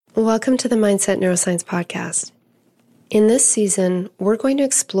Welcome to the Mindset Neuroscience Podcast. In this season, we're going to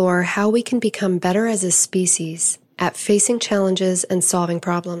explore how we can become better as a species at facing challenges and solving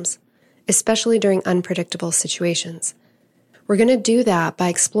problems, especially during unpredictable situations. We're going to do that by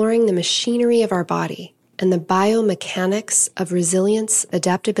exploring the machinery of our body and the biomechanics of resilience,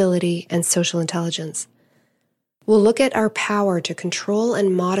 adaptability, and social intelligence. We'll look at our power to control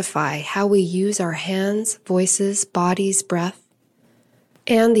and modify how we use our hands, voices, bodies, breath,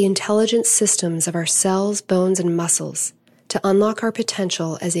 and the intelligent systems of our cells, bones, and muscles to unlock our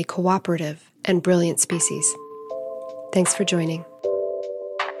potential as a cooperative and brilliant species. Thanks for joining.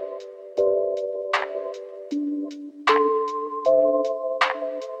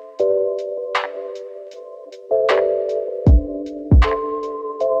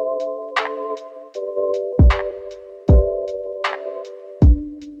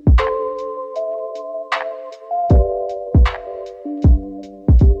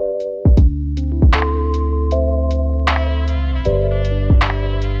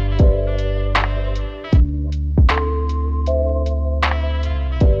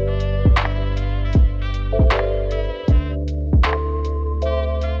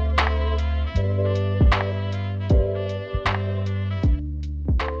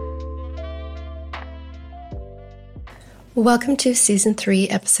 Welcome to Season 3,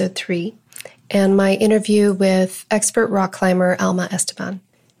 Episode 3, and my interview with expert rock climber Alma Esteban.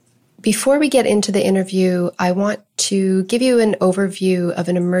 Before we get into the interview, I want to give you an overview of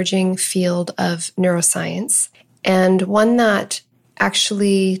an emerging field of neuroscience, and one that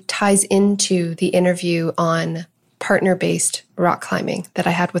actually ties into the interview on partner-based rock climbing that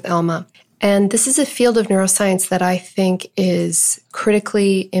I had with Alma. And this is a field of neuroscience that I think is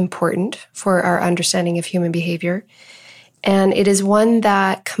critically important for our understanding of human behavior. And it is one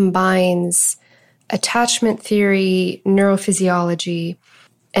that combines attachment theory, neurophysiology,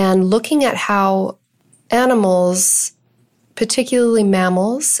 and looking at how animals, particularly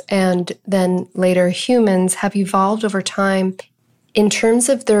mammals, and then later humans, have evolved over time in terms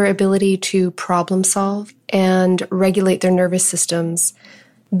of their ability to problem solve and regulate their nervous systems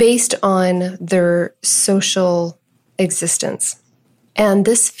based on their social existence. And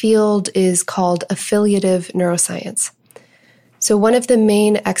this field is called affiliative neuroscience. So one of the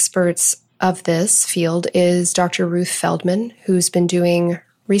main experts of this field is Dr. Ruth Feldman, who's been doing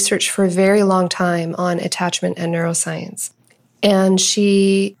research for a very long time on attachment and neuroscience. And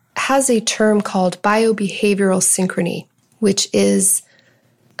she has a term called biobehavioral synchrony, which is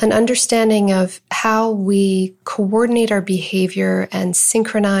an understanding of how we coordinate our behavior and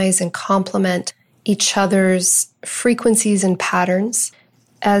synchronize and complement each other's frequencies and patterns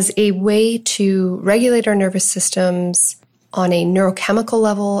as a way to regulate our nervous systems on a neurochemical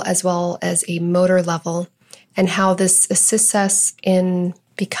level as well as a motor level, and how this assists us in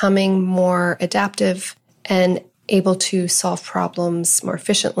becoming more adaptive and able to solve problems more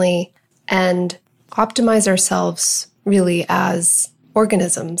efficiently and optimize ourselves really as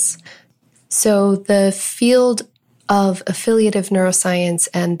organisms. So the field of affiliative neuroscience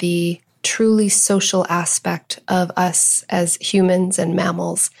and the truly social aspect of us as humans and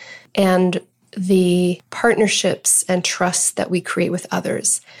mammals, and the partnerships and trusts that we create with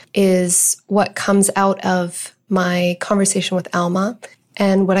others is what comes out of my conversation with Alma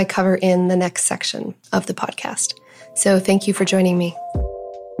and what I cover in the next section of the podcast. So thank you for joining me.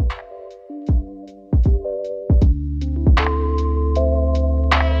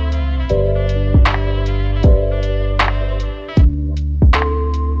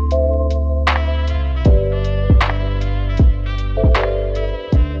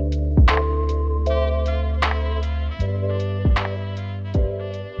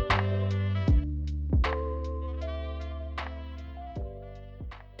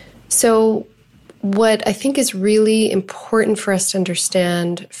 So what I think is really important for us to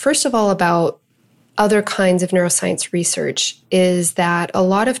understand, first of all, about other kinds of neuroscience research is that a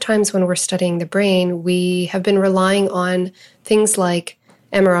lot of times when we're studying the brain, we have been relying on things like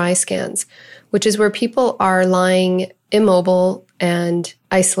MRI scans, which is where people are lying immobile and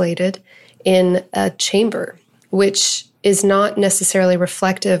isolated in a chamber, which is not necessarily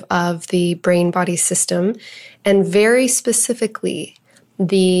reflective of the brain-body system, and very specifically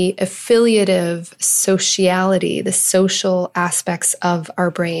the affiliative sociality, the social aspects of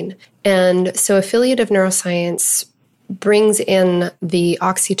our brain. And so affiliative neuroscience brings in the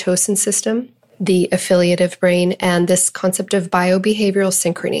oxytocin system, the affiliative brain, and this concept of biobehavioral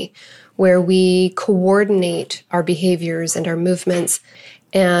synchrony, where we coordinate our behaviors and our movements.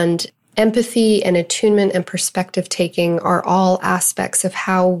 And empathy and attunement and perspective taking are all aspects of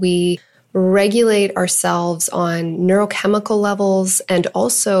how we regulate ourselves on neurochemical levels, and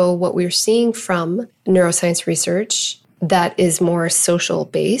also what we're seeing from neuroscience research that is more social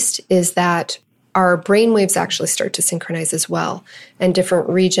based is that our brain waves actually start to synchronize as well, and different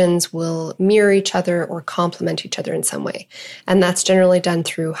regions will mirror each other or complement each other in some way. And that's generally done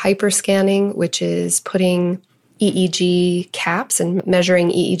through hyperscanning, which is putting EEG caps and measuring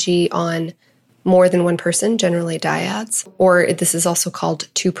EEG on more than one person, generally dyads, or this is also called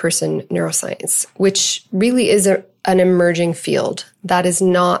two-person neuroscience, which really is an emerging field. That is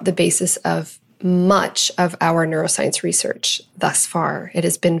not the basis of much of our neuroscience research thus far. It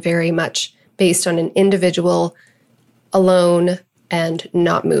has been very much based on an individual alone and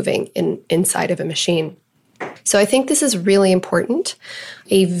not moving inside of a machine. So I think this is really important.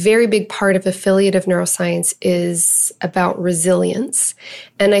 A very big part of affiliative neuroscience is about resilience.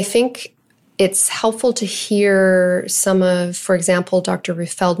 And I think it's helpful to hear some of, for example, Dr.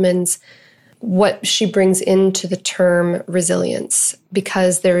 Ruth Feldman's, what she brings into the term resilience,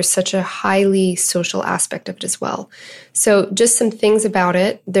 because there is such a highly social aspect of it as well. So just some things about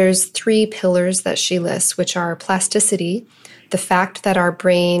it. There's 3 pillars that she lists, which are plasticity, the fact that our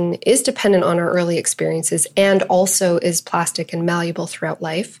brain is dependent on our early experiences and also is plastic and malleable throughout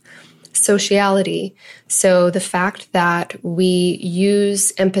life. Sociality, so the fact that we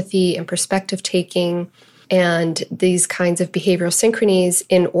use empathy and perspective taking and these kinds of behavioral synchronies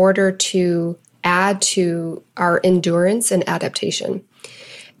in order to add to our endurance and adaptation.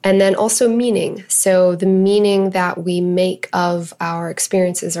 And then also meaning. So the meaning that we make of our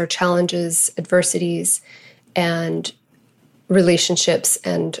experiences, our challenges, adversities, and relationships,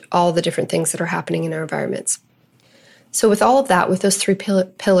 and all the different things that are happening in our environments. So with all of that, with those 3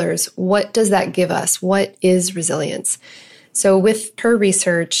 pillars, what does that give us? What is resilience? So with her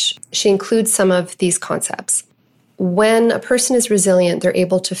research, she includes some of these concepts. When a person is resilient, they're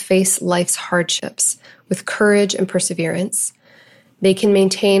able to face life's hardships with courage and perseverance. They can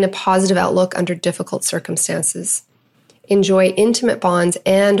maintain a positive outlook under difficult circumstances, enjoy intimate bonds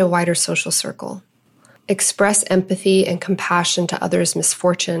and a wider social circle, express empathy and compassion to others'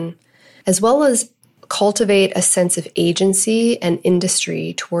 misfortune, as well as cultivate a sense of agency and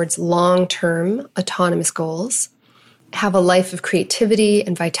industry towards long-term autonomous goals, have a life of creativity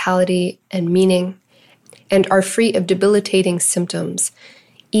and vitality and meaning, and are free of debilitating symptoms,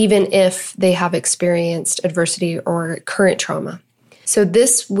 even if they have experienced adversity or current trauma. So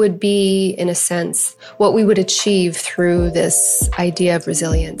this would be, in a sense, what we would achieve through this idea of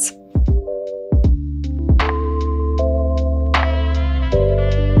resilience.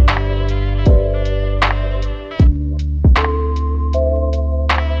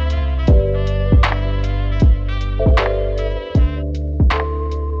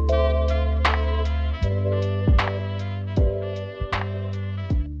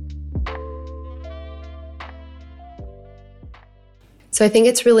 So I think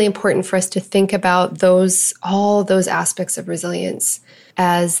it's really important for us to think about all those aspects of resilience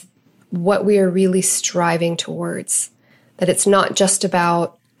as what we are really striving towards. That it's not just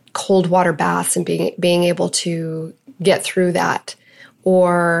about cold water baths and being able to get through that,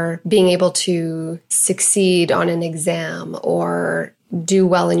 or being able to succeed on an exam or do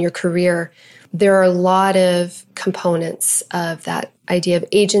well in your career. There are a lot of components of that idea of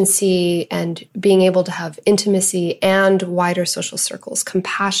agency and being able to have intimacy and wider social circles,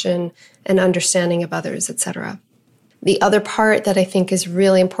 compassion and understanding of others, etc. The other part that I think is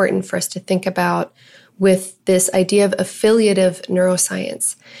really important for us to think about with this idea of affiliative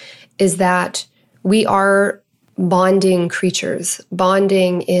neuroscience is that we are bonding creatures.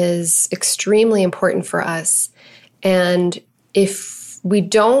 Bonding is extremely important for us. And if we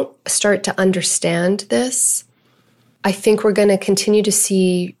don't start to understand this, I think we're going to continue to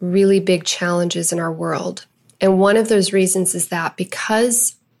see really big challenges in our world. And one of those reasons is that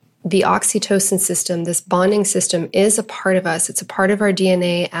because the oxytocin system, this bonding system, is a part of us, it's a part of our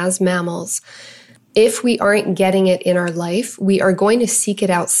DNA as mammals. If we aren't getting it in our life, we are going to seek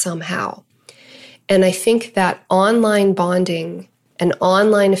it out somehow. And I think that online bonding and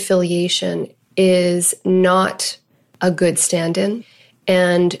online affiliation is not a good stand-in.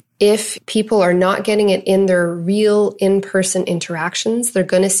 And if people are not getting it in their real in-person interactions, they're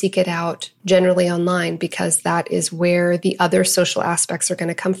going to seek it out generally online because that is where the other social aspects are going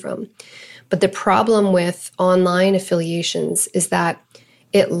to come from. But the problem with online affiliations is that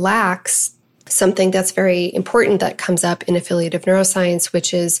it lacks something that's very important that comes up in affiliative neuroscience,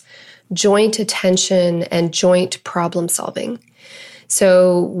 which is joint attention and joint problem solving.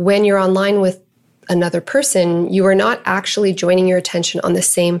 So when you're online with another person, you are not actually joining your attention on the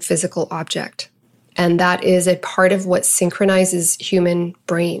same physical object. And that is a part of what synchronizes human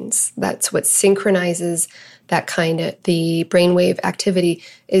brains. That's what synchronizes that the brainwave activity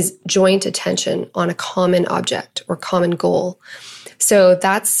is joint attention on a common object or common goal. So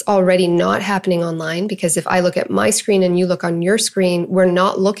that's already not happening online, because if I look at my screen and you look on your screen, we're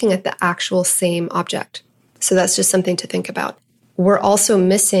not looking at the actual same object. So that's just something to think about. We're also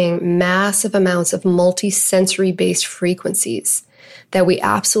missing massive amounts of multi-sensory-based frequencies that we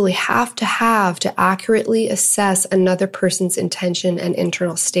absolutely have to accurately assess another person's intention and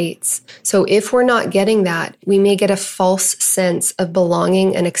internal states. So if we're not getting that, we may get a false sense of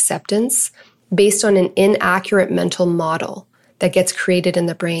belonging and acceptance based on an inaccurate mental model that gets created in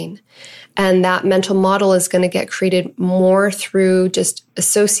the brain. And that mental model is going to get created more through just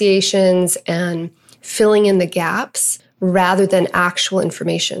associations and filling in the gaps rather than actual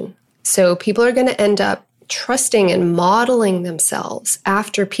information. So people are going to end up trusting and modeling themselves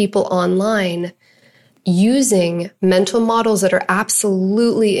after people online using mental models that are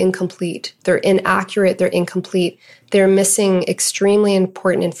absolutely incomplete. They're inaccurate, they're incomplete. They're missing extremely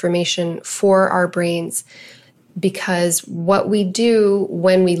important information for our brains, because what we do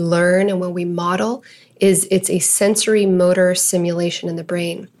when we learn and when we model is it's a sensory motor simulation in the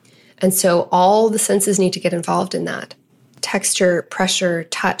brain. And so all the senses need to get involved in that. Texture, pressure,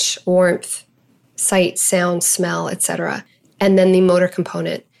 touch, warmth, sight, sound, smell, etc. And then the motor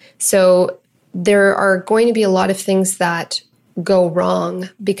component. So there are going to be a lot of things that go wrong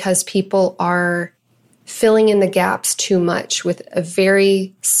because people are filling in the gaps too much with a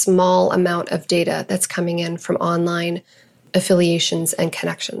very small amount of data that's coming in from online affiliations and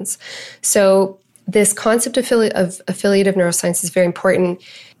connections. So this concept of affiliative neuroscience is very important.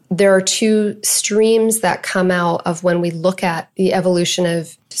 There are two streams that come out of when we look at the evolution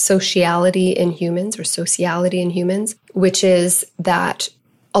of sociality in humans, which is that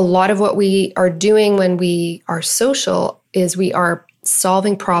a lot of what we are doing when we are social is we are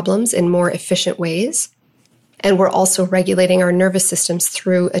solving problems in more efficient ways. And we're also regulating our nervous systems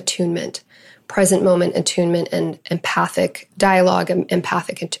through attunement, present moment attunement, and empathic dialogue and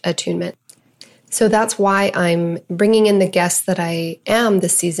empathic attunement. So that's why I'm bringing in the guests that I am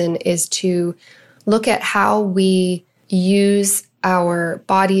this season, is to look at how we use our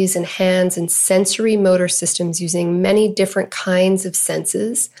bodies and hands and sensory motor systems using many different kinds of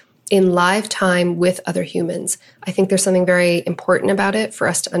senses in live time with other humans. I think there's something very important about it for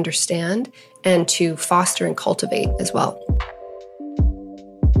us to understand and to foster and cultivate as well.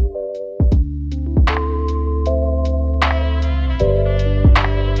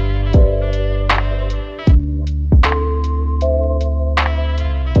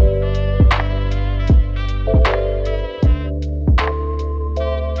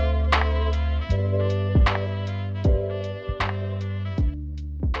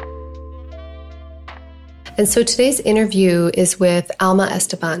 And so today's interview is with Alma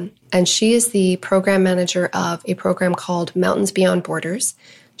Esteban, and she is the program manager of a program called Mountains Beyond Borders.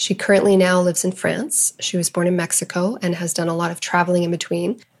 She currently now lives in France. She was born in Mexico and has done a lot of traveling in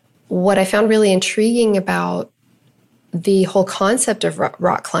between. What I found really intriguing about the whole concept of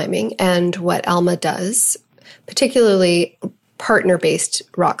rock climbing and what Alma does, particularly partner-based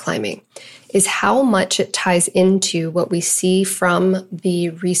rock climbing, is how much it ties into what we see from the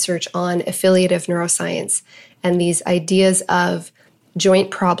research on affiliative neuroscience and these ideas of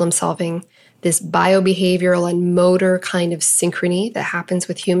joint problem solving, this biobehavioral and motor kind of synchrony that happens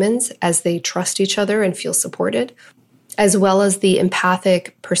with humans as they trust each other and feel supported, as well as the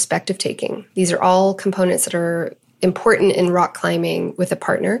empathic perspective taking. These are all components that are important in rock climbing with a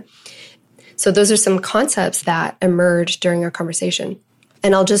partner. So those are some concepts that emerged during our conversation.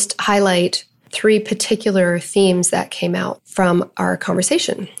 And I'll just highlight 3 particular themes that came out from our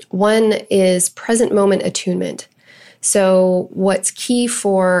conversation. One is present moment attunement. So what's key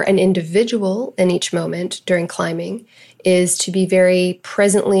for an individual in each moment during climbing is to be very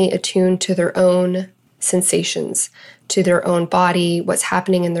presently attuned to their own sensations, to their own body, what's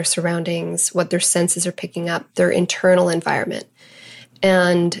happening in their surroundings, what their senses are picking up, their internal environment.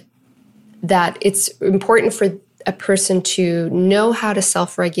 And that it's important for a person to know how to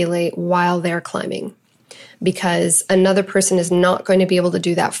self-regulate while they're climbing, because another person is not going to be able to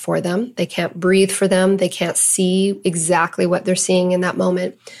do that for them. They can't breathe for them. They can't see exactly what they're seeing in that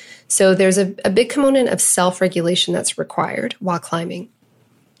moment. So there's a big component of self-regulation that's required while climbing.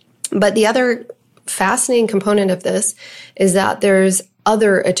 But the other fascinating component of this is that there's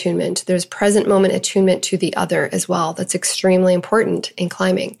other attunement. There's present moment attunement to the other as well. That's extremely important in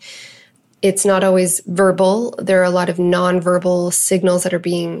climbing. It's not always verbal. There are a lot of nonverbal signals that are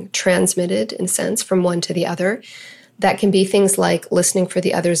being transmitted, in a sense, from one to the other That can be things like listening for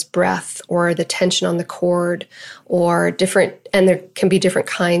the other's breath or the tension on the cord or and there can be different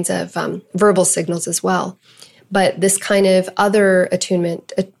kinds of verbal signals as well. But this kind of other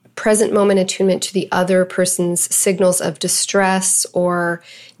attunement, a present moment attunement to the other person's signals of distress or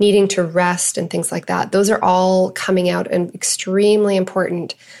needing to rest and things like that, those are all coming out and extremely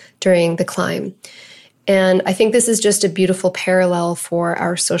important during the climb. And I think this is just a beautiful parallel for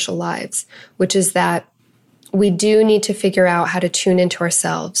our social lives, which is that we do need to figure out how to tune into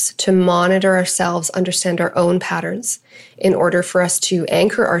ourselves, to monitor ourselves, understand our own patterns in order for us to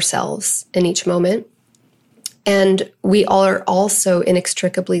anchor ourselves in each moment. And we all are also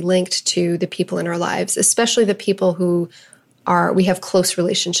inextricably linked to the people in our lives, especially the people who we have close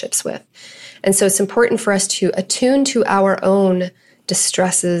relationships with. And so it's important for us to attune to our own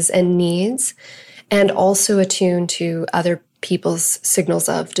distresses and needs, and also attune to other people's signals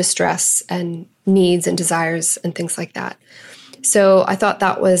of distress and needs and desires and things like that. So I thought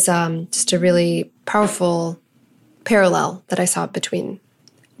that was just a really powerful parallel that I saw between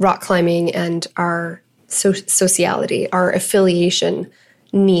rock climbing and our sociality, our affiliation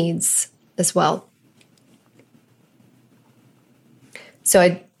needs as well.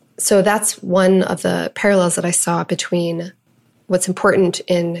 So that's one of the parallels that I saw between what's important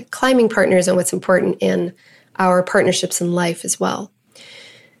in climbing partners and what's important in our partnerships in life as well.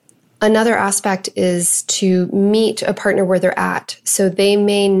 Another aspect is to meet a partner where they're at. So they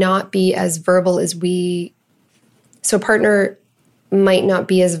may not be as verbal as so a partner might not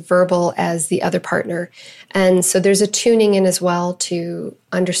be as verbal as the other partner. And so there's a tuning in as well to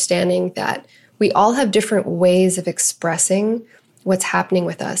understanding that we all have different ways of expressing what's happening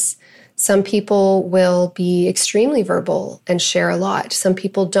with us. Some people will be extremely verbal and share a lot. Some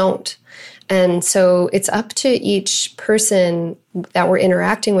people don't. And so it's up to each person that we're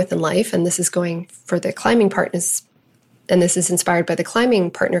interacting with in life, and this is going for the climbing partners, and this is inspired by the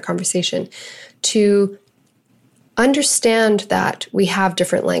climbing partner conversation, to understand that we have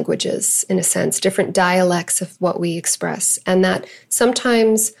different languages, in a sense, different dialects of what we express, and that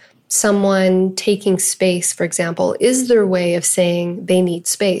sometimes someone taking space, for example, is their way of saying they need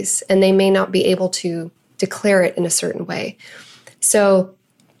space, and they may not be able to declare it in a certain way. So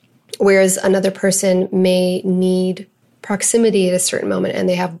whereas another person may need proximity at a certain moment, and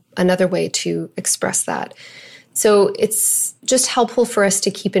they have another way to express that. So it's just helpful for us to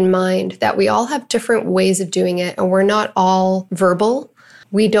keep in mind that we all have different ways of doing it, and we're not all verbal.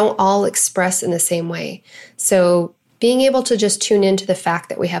 We don't all express in the same way. So being able to just tune into the fact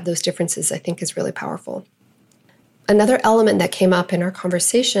that we have those differences, I think, is really powerful. Another element that came up in our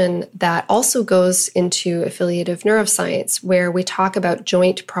conversation that also goes into affiliative neuroscience, where we talk about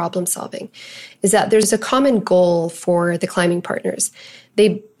joint problem solving, is that there's a common goal for the climbing partners.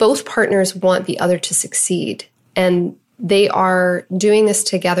 Both partners want the other to succeed, and they are doing this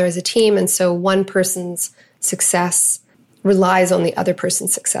together as a team. And so one person's success relies on the other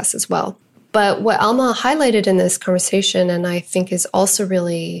person's success as well. But what Alma highlighted in this conversation, and I think is also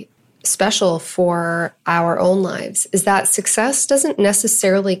really special for our own lives, is that success doesn't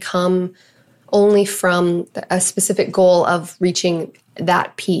necessarily come only from a specific goal of reaching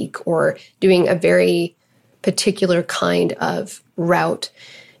that peak or doing a very particular kind of route.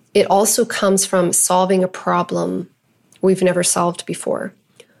 It also comes from solving a problem we've never solved before,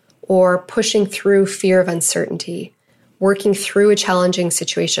 or pushing through fear of uncertainty, working through a challenging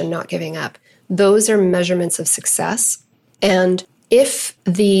situation, not giving up. Those are measurements of success. And if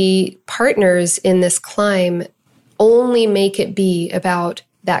the partners in this climb only make it be about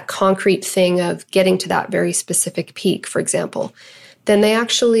that concrete thing of getting to that very specific peak, for example, then they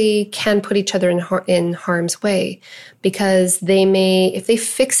actually can put each other in harm's way, because they may, if they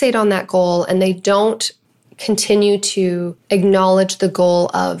fixate on that goal and they don't continue to acknowledge the goal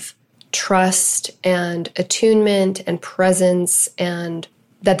of trust and attunement and presence, and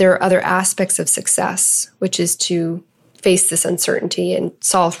that there are other aspects of success, which is to face this uncertainty and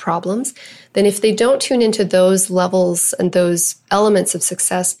solve problems, then if they don't tune into those levels and those elements of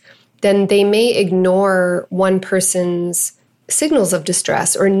success, then they may ignore one person's signals of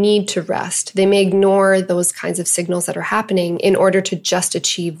distress or need to rest. They may ignore those kinds of signals that are happening in order to just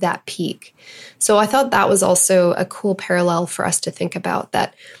achieve that peak. So I thought that was also a cool parallel for us to think about,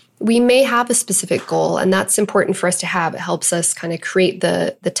 that we may have a specific goal, and that's important for us to have. It helps us kind of create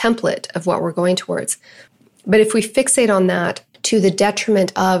the template of what we're going towards. But if we fixate on that to the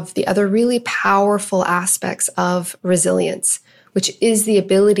detriment of the other really powerful aspects of resilience, which is the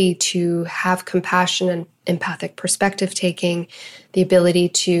ability to have compassion and empathic perspective taking, the ability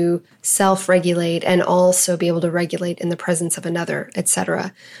to self-regulate and also be able to regulate in the presence of another,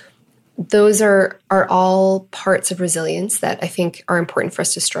 etc., those are all parts of resilience that I think are important for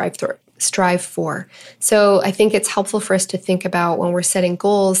us to strive for. So I think it's helpful for us to think about when we're setting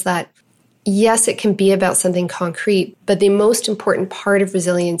goals that, yes, it can be about something concrete, but the most important part of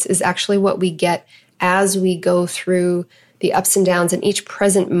resilience is actually what we get as we go through the ups and downs in each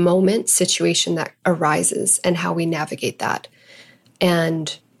present moment situation that arises and how we navigate that.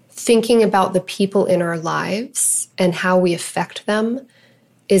 And thinking about the people in our lives and how we affect them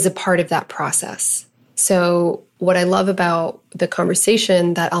is a part of that process. So what I love about the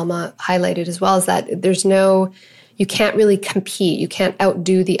conversation that Alma highlighted as well is that you can't really compete. You can't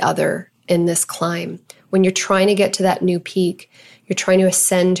outdo the other in this climb. When you're trying to get to that new peak, you're trying to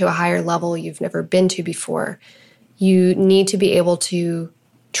ascend to a higher level you've never been to before, you need to be able to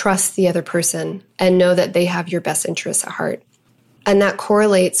trust the other person and know that they have your best interests at heart. And that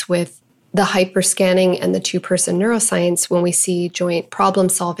correlates with the hyperscanning and the two-person neuroscience when we see joint problem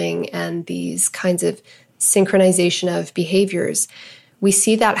solving and these kinds of synchronization of behaviors. We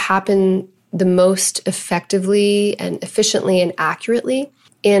see that happen the most effectively and efficiently and accurately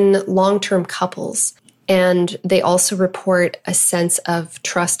in long-term couples. And they also report a sense of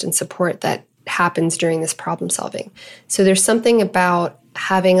trust and support that happens during this problem solving. So there's something about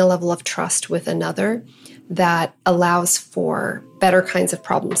having a level of trust with another that allows for better kinds of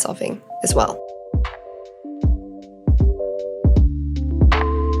problem solving as well.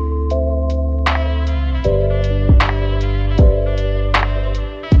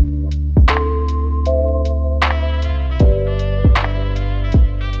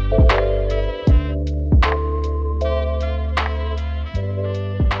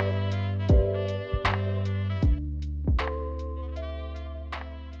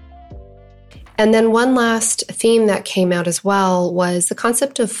 And then one last theme that came out as well was the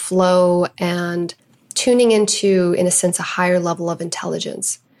concept of flow and tuning into, in a sense, a higher level of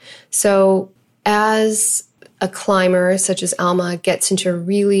intelligence. So as a climber such as Alma gets into a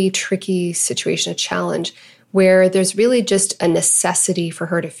really tricky situation, a challenge, where there's really just a necessity for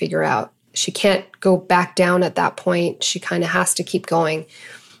her to figure out. She can't go back down at that point. She kind of has to keep going.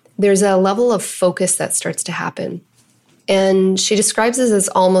 There's a level of focus that starts to happen. And she describes this as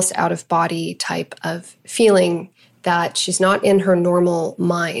almost out-of-body type of feeling that she's not in her normal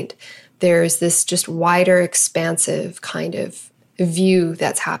mind. There's this just wider, expansive kind of view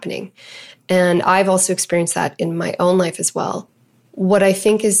that's happening. And I've also experienced that in my own life as well. What I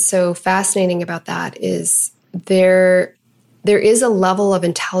think is so fascinating about that is there is a level of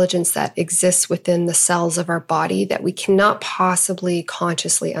intelligence that exists within the cells of our body that we cannot possibly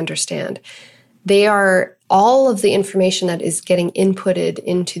consciously understand. They are all of the information that is getting inputted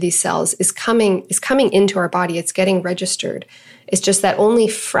into these cells is coming into our body. It's getting registered. It's just that only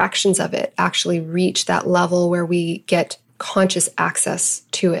fractions of it actually reach that level where we get conscious access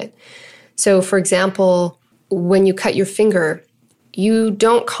to it. So, for example, when you cut your finger, you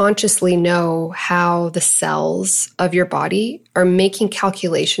don't consciously know how the cells of your body are making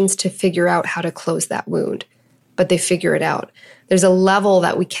calculations to figure out how to close that wound, but they figure it out. There's a level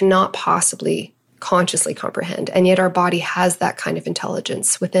that we cannot possibly consciously comprehend, and yet our body has that kind of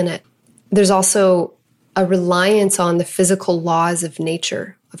intelligence within it. There's also a reliance on the physical laws of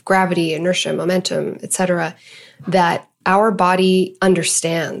nature, of gravity, inertia, momentum, etc., that our body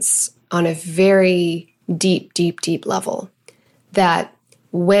understands on a very deep, deep, deep level. That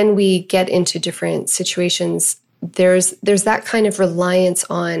when we get into different situations, there's that kind of reliance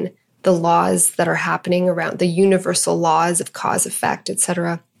on the laws that are happening around, the universal laws of cause, effect,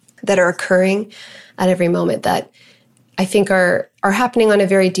 etc., that are occurring at every moment that I think are happening on a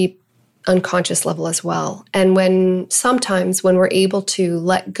very deep unconscious level as well. And sometimes when we're able to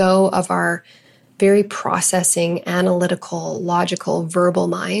let go of our very processing, analytical, logical, verbal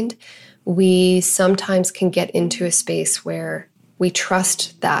mind, we sometimes can get into a space where we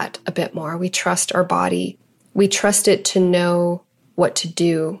trust that a bit more. We trust our body. We trust it to know what to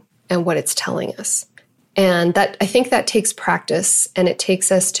do and what it's telling us. And that, I think that takes practice, and it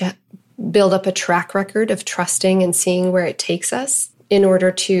takes us to build up a track record of trusting and seeing where it takes us in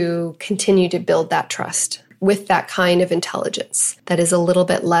order to continue to build that trust with that kind of intelligence that is a little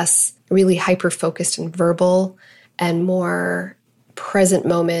bit less really hyper-focused and verbal and more present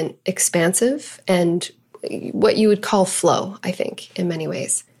moment expansive and what you would call flow, I think, in many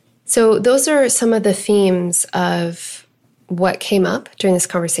ways. So those are some of the themes of what came up during this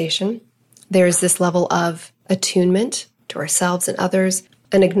conversation. There's this level of attunement to ourselves and others,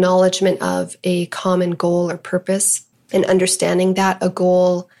 an acknowledgement of a common goal or purpose, and understanding that a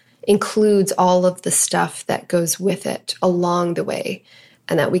goal includes all of the stuff that goes with it along the way,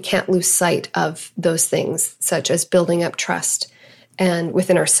 and that we can't lose sight of those things, such as building up trust and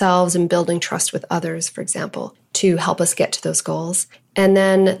within ourselves and building trust with others, for example, to help us get to those goals. And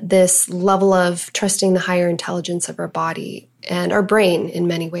then this level of trusting the higher intelligence of our body and our brain in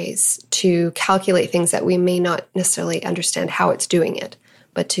many ways to calculate things that we may not necessarily understand how it's doing it,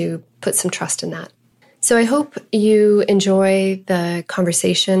 but to put some trust in that. So I hope you enjoy the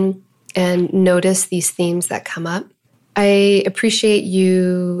conversation and notice these themes that come up. I appreciate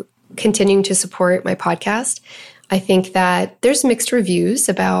you continuing to support my podcast. I think that there's mixed reviews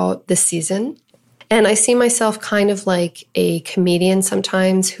about this season. And I see myself kind of like a comedian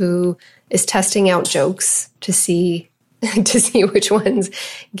sometimes who is testing out jokes to see which ones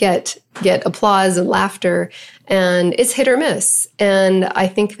get applause and laughter. And it's hit or miss. And I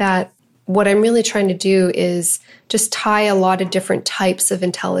think that what I'm really trying to do is just tie a lot of different types of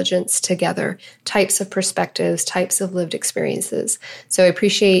intelligence together, types of perspectives, types of lived experiences. So I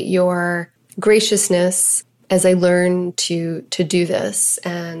appreciate your graciousness as I learn to do this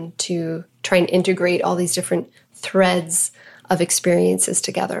and to try and integrate all these different threads of experiences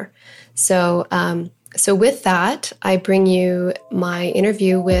together. So with that, I bring you my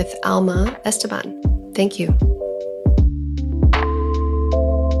interview with Alma Esteban. Thank you.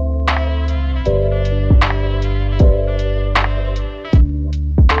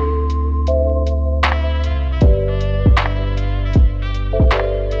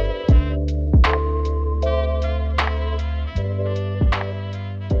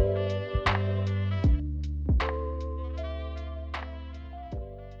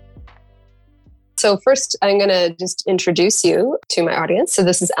 So first, I'm going to just introduce you to my audience. So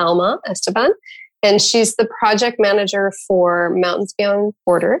this is Alma Esteban, and she's the project manager for Mountains Beyond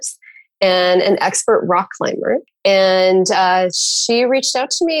Borders and an expert rock climber. And she reached out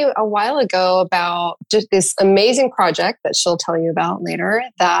to me a while ago about just this amazing project that she'll tell you about later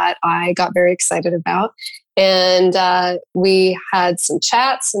that I got very excited about. And we had some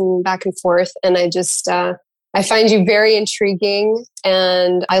chats and back and forth, and I find you very intriguing,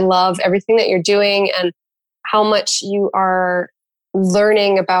 and I love everything that you're doing and how much you are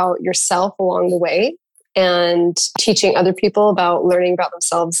learning about yourself along the way and teaching other people about learning about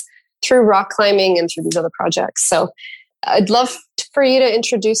themselves through rock climbing and through these other projects. So I'd love for you to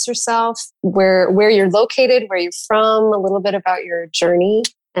introduce yourself, where you're located, where you're from, a little bit about your journey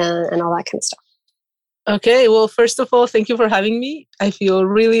and all that kind of stuff. Okay, well, first of all, thank you for having me. I feel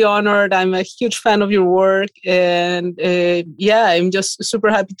really honored. I'm a huge fan of your work. And I'm just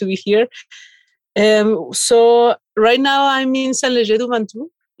super happy to be here. So right now I'm in Saint-Léger-du-Ventoux.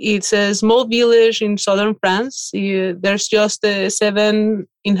 It's a small village in southern France. There's just 7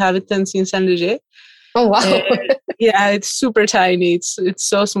 inhabitants in Saint-Léger. Oh, wow. Yeah, it's super tiny. It's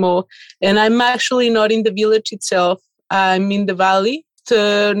so small. And I'm actually not in the village itself. I'm in the valley.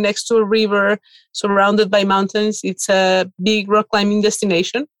 Next to a river, surrounded by mountains. It's a big rock climbing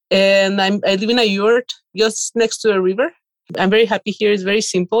destination. And I live in a yurt just next to a river. I'm very happy here. It's very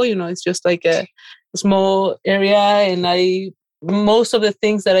simple. It's just like a small area. And most of the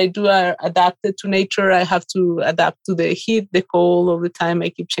things that I do are adapted to nature. I have to adapt to the heat, the cold all the time. I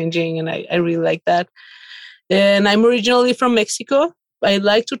keep changing, and I really like that. And I'm originally from Mexico. I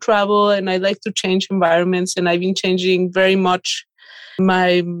like to travel and I like to change environments. And I've been changing very much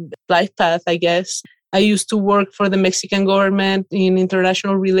my life path, I guess. I used to work for the Mexican government in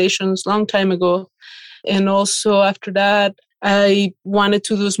international relations long time ago. And also after that, I wanted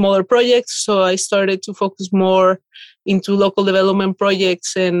to do smaller projects. So I started to focus more into local development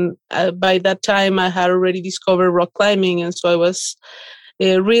projects. And by that time, I had already discovered rock climbing. And so I was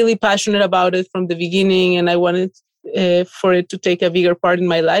really passionate about it from the beginning. And I wanted for it to take a bigger part in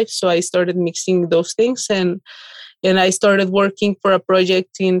my life. So I started mixing those things. And I started working for a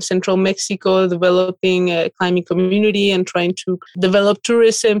project in central Mexico, developing a climbing community and trying to develop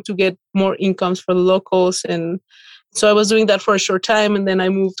tourism to get more incomes for the locals. And so I was doing that for a short time. And then I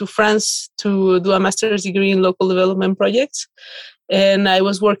moved to France to do a master's degree in local development projects. And I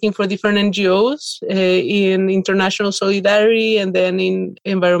was working for different NGOs in international solidarity and then in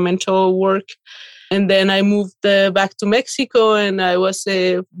environmental work. And then I moved back to Mexico, and I was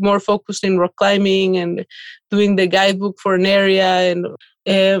more focused in rock climbing and doing the guidebook for an area.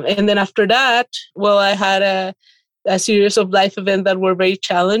 And then after that, well, I had a series of life events that were very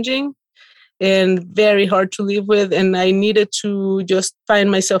challenging and very hard to live with. And I needed to just find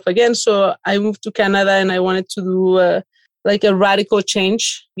myself again. So I moved to Canada, and I wanted to do like a radical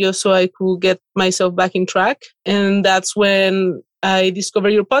change just so I could get myself back in track. And that's when I discovered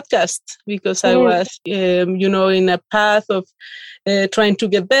your podcast, because I was, in a path of trying to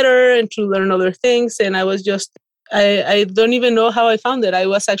get better and to learn other things. And I was just, I don't even know how I found it. I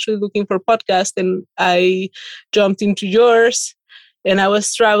was actually looking for podcasts, and I jumped into yours. And I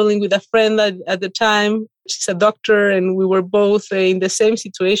was traveling with a friend at the time. She's a doctor, and we were both in the same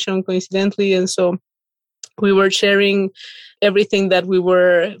situation, coincidentally. And so we were sharing everything that we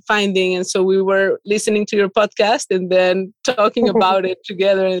were finding. And so we were listening to your podcast and then talking about it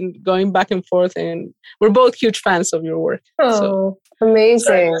together and going back and forth. And we're both huge fans of your work. Oh,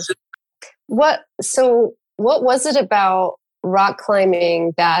 amazing. What was it about rock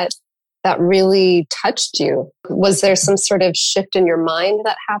climbing that really touched you? Was there some sort of shift in your mind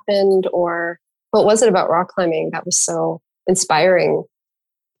that happened, or what was it about rock climbing that was so inspiring?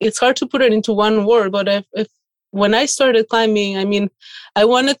 It's hard to put it into one word, but if when I started climbing, I mean,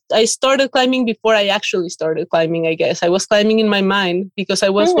 I started climbing before I actually started climbing, I guess. I was climbing in my mind because I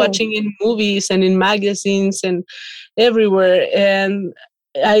was watching in movies and in magazines and everywhere. And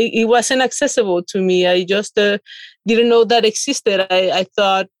it wasn't accessible to me. I just didn't know that existed. I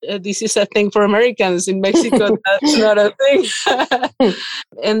thought this is a thing for Americans. In Mexico, that's not a thing.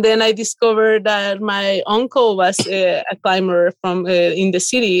 And then I discovered that my uncle was a climber from in the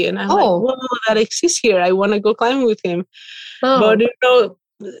city. And I'm like, whoa, that exists here. I want to go climbing with him. But,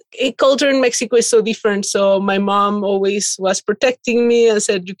 culture in Mexico is so different. So my mom always was protecting me and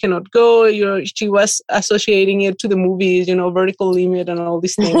said, you cannot go. She was associating it to the movies, Vertical Limit and all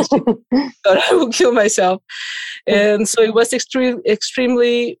these things. She thought I would kill myself. And so it was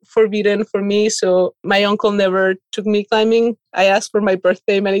extremely forbidden for me. So my uncle never took me climbing. I asked for my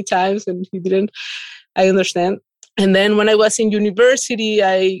birthday many times and he didn't. I understand. And then when I was in university,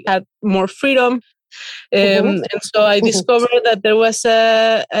 I had more freedom. And so I discovered that there was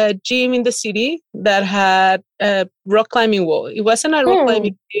a gym in the city that had a rock climbing wall. It wasn't a rock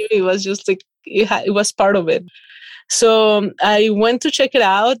climbing gym. It was just like, it was part of it. So I went to check it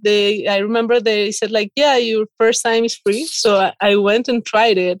out. I remember they said like, yeah, your first time is free. So I went and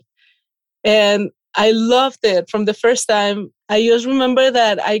tried it and I loved it from the first time. I just remember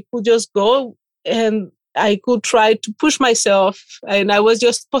that I could just go and I could try to push myself and I was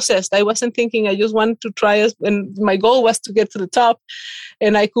just possessed. I wasn't thinking, I just wanted to try and my goal was to get to the top.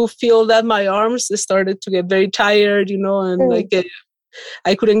 And I could feel that my arms started to get very tired, and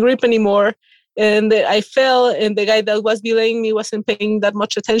I couldn't grip anymore. And I fell and the guy that was belaying me wasn't paying that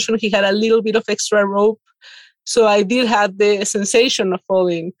much attention. He had a little bit of extra rope. So I did have the sensation of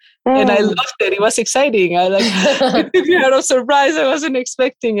falling and I loved it. It was exciting. I out of surprise. I wasn't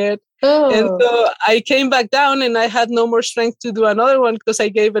expecting it. And so I came back down and I had no more strength to do another one because I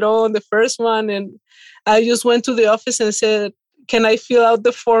gave it all on the first one. And I just went to the office and said, can I fill out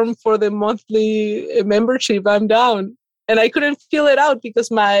the form for the monthly membership? I'm down. And I couldn't fill it out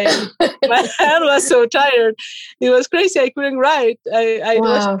because my hand was so tired. It was crazy. I couldn't write. I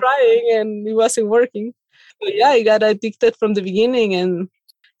was trying and it wasn't working. But yeah, I got addicted from the beginning. And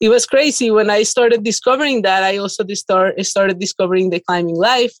it was crazy. When I started discovering that, I also started discovering the climbing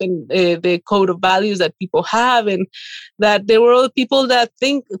life and the code of values that people have, and that there were all people that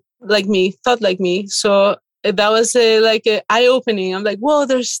think like me, thought like me. So that was like an eye-opening. I'm like, whoa,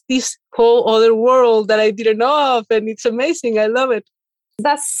 there's this whole other world that I didn't know of, and it's amazing. I love it.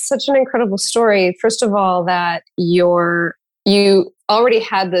 That's such an incredible story. First of all, that you already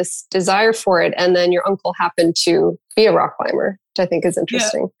had this desire for it, and then your uncle happened to be a rock climber, which I think is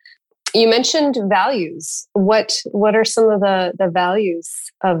interesting. Yeah. You mentioned values. What are some of the values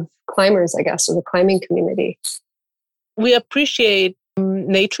of climbers, I guess, or the climbing community? We appreciate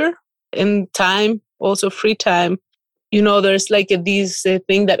nature and time, also free time. There's like this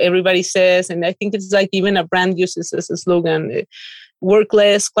thing that everybody says, and I think it's like even a brand uses as a slogan, work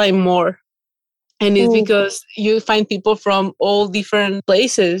less, climb more. And it's because you find people from all different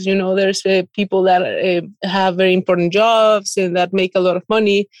places. There's people that have very important jobs and that make a lot of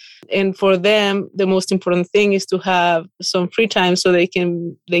money. And for them, the most important thing is to have some free time so they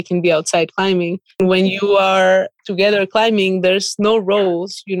can be outside climbing. When you are together climbing, there's no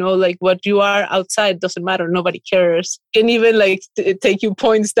roles, like what you are outside doesn't matter. Nobody cares. Can even take you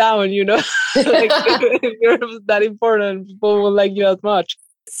points down, like if you're that important, people will like you as much.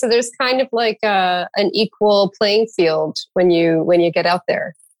 So there's kind of like an equal playing field when you get out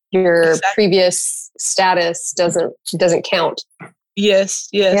there. Your previous status doesn't count. Yes.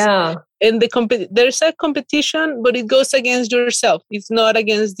 Yeah. And there's a competition, but it goes against yourself. It's not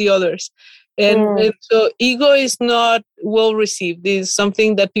against the others. And so ego is not well received. It's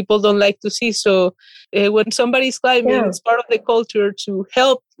something that people don't like to see. So when somebody's climbing, it's part of the culture to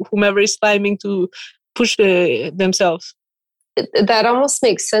help whomever is climbing to push themselves. That almost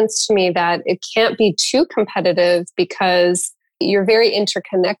makes sense to me, that it can't be too competitive because you're very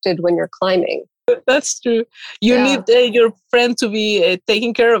interconnected when you're climbing. That's true. You need your friend to be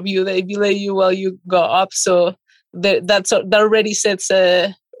taking care of you. They belay you while you go up. So that already sets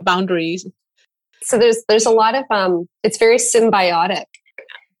boundaries. So there's a lot of it's very symbiotic.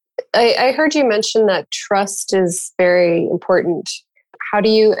 I heard you mention that trust is very important. How do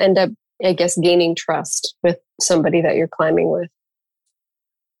you end up, I guess, gaining trust with somebody that you're climbing with?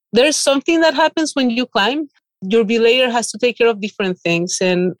 There's something that happens when you climb. Your belayer has to take care of different things.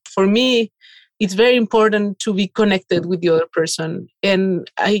 And for me, it's very important to be connected with the other person. And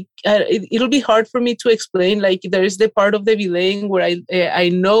it'll be hard for me to explain. Like, there is the part of the belaying where I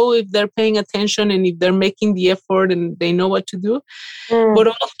know if they're paying attention and if they're making the effort and they know what to do. But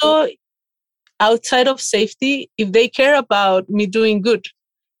also, outside of safety, if they care about me doing good.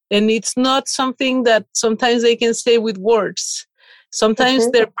 And it's not something that sometimes they can say with words. Sometimes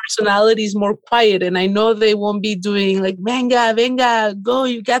their personality is more quiet, and I know they won't be doing like, venga, go,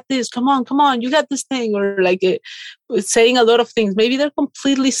 you got this, come on, you got this thing, or like saying a lot of things. Maybe they're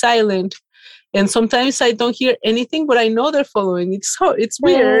completely silent, and sometimes I don't hear anything, but I know they're following. It's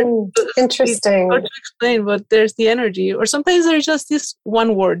weird. Interesting. It's hard to explain, but there's the energy. Or sometimes there's just this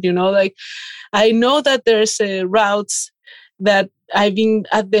one word, like I know that there's routes that I've been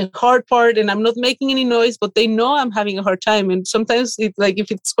at the hard part and I'm not making any noise, but they know I'm having a hard time. And sometimes if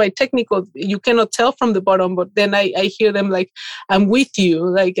it's quite technical, you cannot tell from the bottom, but then I hear them like, I'm with you.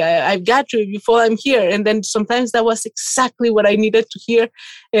 Like, I've got you. If you fall, I'm here. And then sometimes that was exactly what I needed to hear.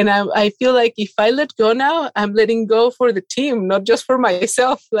 And I feel like if I let go now, I'm letting go for the team, not just for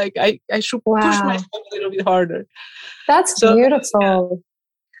myself. Like I should push myself a little bit harder. That's beautiful.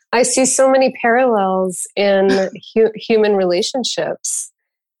 I see so many parallels in human relationships.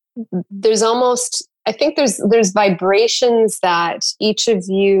 I think there's vibrations that each of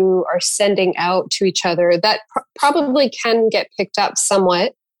you are sending out to each other that probably can get picked up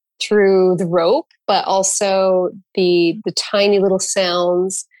somewhat through the rope, but also the tiny little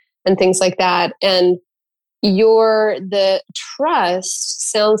sounds and things like that. And the trust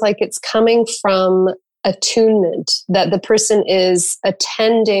sounds like it's coming from attunement, that the person is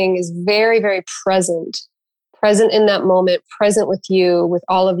attending, is very, very present in that moment, present with you, with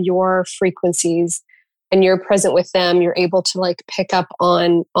all of your frequencies, and you're present with them. You're able to like pick up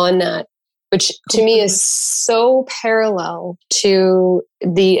on that, which to me is so parallel to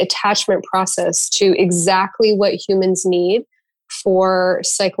the attachment process, to exactly what humans need for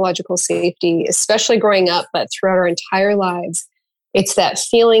psychological safety, especially growing up, but throughout our entire lives. It's that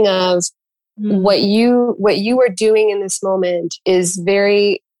feeling of what you are doing in this moment is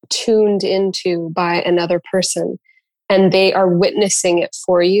very tuned into by another person, and they are witnessing it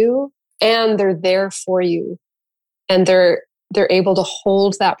for you, and they're there for you, and they're able to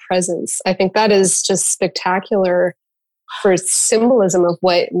hold that presence. I think that is just spectacular for symbolism of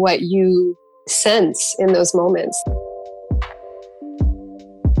what you sense in those moments.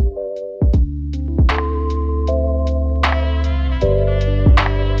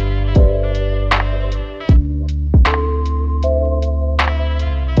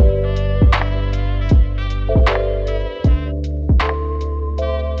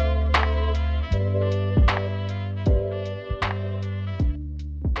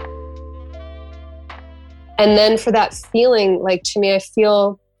 And then for that feeling, like to me, I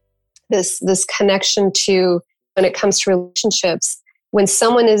feel this connection to, when it comes to relationships, when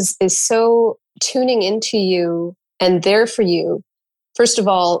someone is so tuning into you and there for you, first of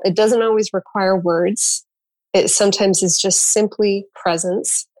all, it doesn't always require words. It sometimes is just simply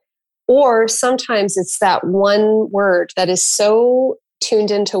presence. Or sometimes it's that one word that is so tuned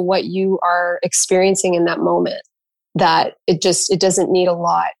into what you are experiencing in that moment that it doesn't need a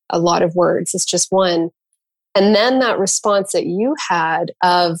lot of words. It's just one. And then that response that you had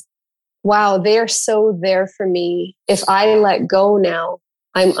of, wow, they're so there for me. If I let go now,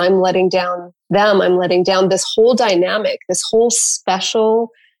 I'm letting down them. I'm letting down this whole dynamic, this whole special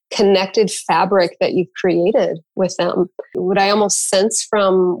connected fabric that you've created with them. What I almost sense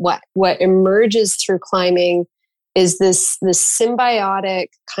from what emerges through climbing is this symbiotic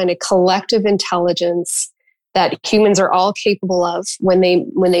kind of collective intelligence that humans are all capable of. When they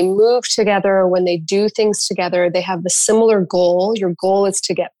move together, when they do things together, they have the similar goal. Your goal is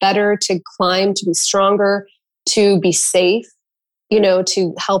to get better, to climb, to be stronger, to be safe,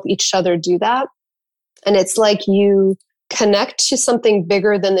 to help each other do that. And it's like you connect to something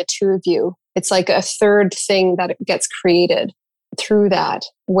bigger than the two of you. It's like a third thing that gets created through that,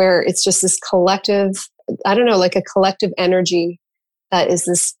 where it's just this collective, I don't know, like a collective energy that is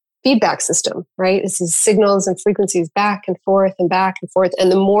this feedback system, right? It's these signals and frequencies back and forth and back and forth.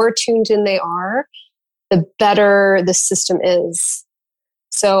 And the more tuned in they are, the better the system is.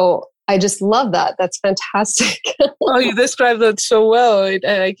 So I just love that. That's fantastic. Oh, you described that so well. It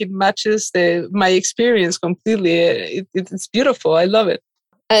matches my experience completely. It's beautiful. I love it.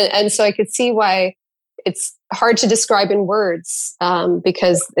 And so I could see why it's hard to describe in words,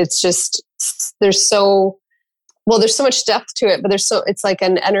 because it's just, there's so much depth to it, but it's like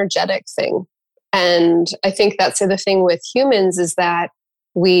an energetic thing. And I think that's the other thing with humans is that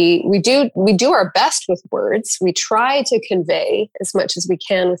we do our best with words. We try to convey as much as we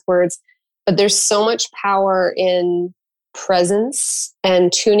can with words, but there's so much power in presence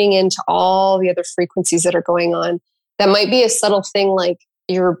and tuning into all the other frequencies that are going on. That might be a subtle thing, like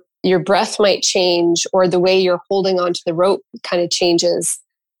your breath might change, or the way you're holding onto the rope kind of changes.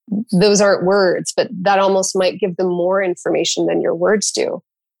 Those aren't words, but that almost might give them more information than your words do.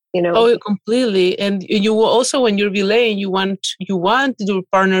 Oh, completely. And you will also, when you're relaying, you want your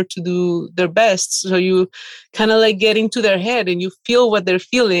partner to do their best. So you kind of like get into their head and you feel what they're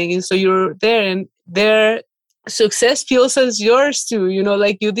feeling. And so you're there, and their success feels as yours too,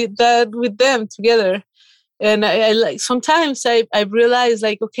 like you did that with them together. And I like, sometimes I realize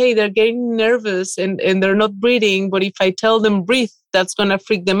like, okay, they're getting nervous and they're not breathing, but if I tell them breathe, that's going to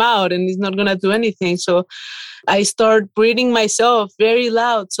freak them out and it's not going to do anything. So I start breathing myself very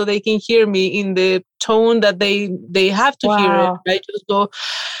loud so they can hear me in the tone that they have to hear it. I just go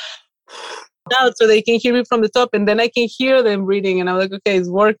out so they can hear me from the top, and then I can hear them breathing, and I'm like, okay, it's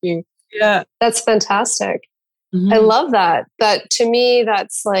working. Yeah. That's fantastic. Mm-hmm. I love that. That to me,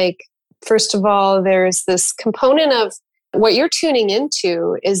 that's like, first of all, there's this component of what you're tuning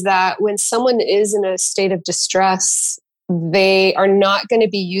into is that when someone is in a state of distress, they are not going to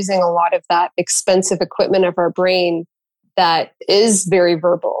be using a lot of that expensive equipment of our brain that is very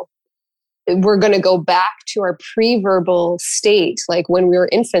verbal. We're going to go back to our pre-verbal state, like when we were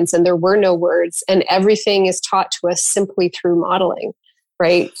infants and there were no words, and everything is taught to us simply through modeling,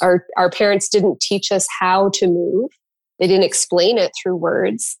 right? Our parents didn't teach us how to move. They didn't explain it through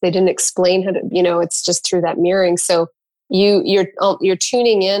words. They didn't explain how to, it's just through that mirroring. So you're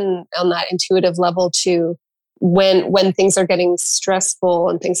tuning in on that intuitive level to when things are getting stressful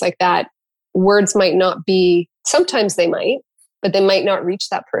and things like that. Words might not be, sometimes they might, but they might not reach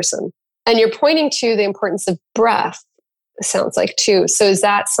that person. And you're pointing to the importance of breath, it sounds like too. So is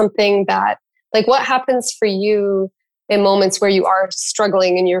that something that, like, what happens for you in moments where you are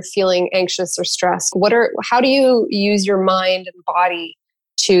struggling and you're feeling anxious or stressed? How do you use your mind and body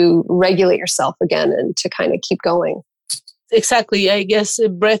to regulate yourself again and to kind of keep going? Exactly. I guess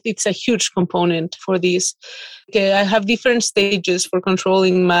breath, it's a huge component for this. Okay, I have different stages for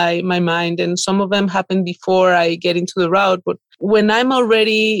controlling my mind, and some of them happen before I get into the route. But when I'm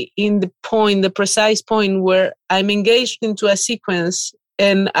already in the precise point where I'm engaged into a sequence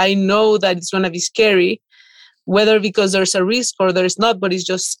and I know that it's going to be scary, whether because there's a risk or there's not, but it's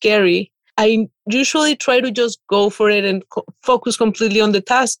just scary, I usually try to just go for it and focus completely on the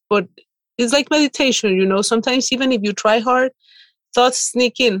task. But it's like meditation, sometimes even if you try hard, thoughts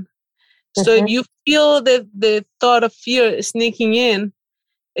sneak in. Mm-hmm. So if you feel the thought of fear sneaking in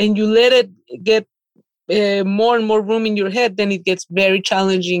and you let it get more and more room in your head, then it gets very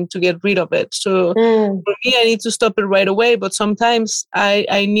challenging to get rid of it. So for me, I need to stop it right away. But sometimes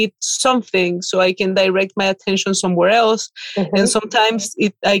I need something so I can direct my attention somewhere else. Mm-hmm. And sometimes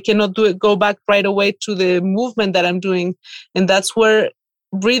I cannot go back right away to the movement that I'm doing. And that's where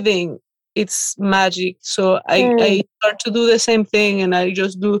breathing, it's magic. So I start to do the same thing, and I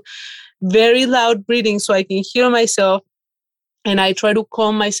just do very loud breathing so I can hear myself. And I try to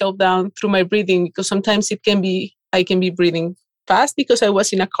calm myself down through my breathing, because sometimes I can be breathing fast because I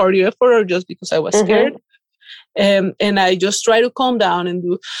was in a cardio effort or just because I was scared. And I just try to calm down and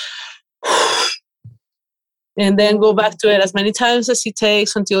do, and then go back to it as many times as it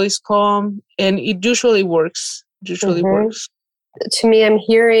takes until it's calm. And it usually works. Works. To me, I'm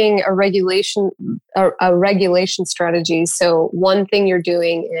hearing a regulation strategy. So one thing you're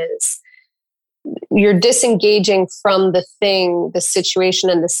doing is you're disengaging from the situation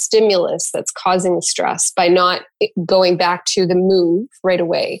and the stimulus that's causing the stress by not going back to the move right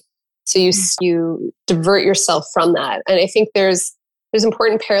away. So you divert yourself from that. And I think there's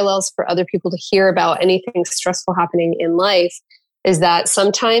important parallels for other people to hear about anything stressful happening in life, is that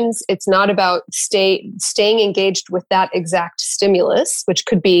sometimes it's not about staying engaged with that exact stimulus, which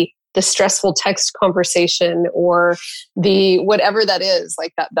could be the stressful text conversation or the whatever that is,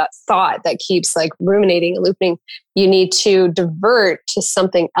 like that thought that keeps like ruminating and looping. You need to divert to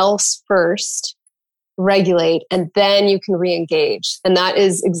something else first, regulate, and then you can re-engage. And that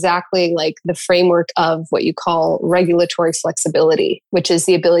is exactly like the framework of what you call regulatory flexibility, which is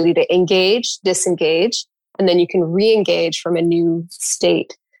the ability to engage, disengage, and then you can re-engage from a new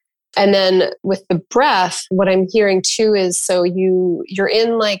state. And then with the breath, what I'm hearing too is so you're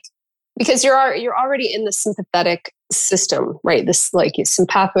in like, because you're already in the sympathetic system, right? This like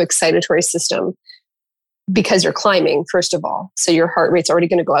sympatho-excitatory system, because you're climbing, first of all. So your heart rate's already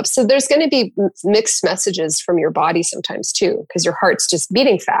going to go up. So there's going to be mixed messages from your body sometimes too, because your heart's just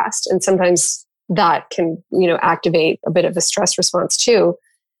beating fast. And sometimes that can, activate a bit of a stress response too.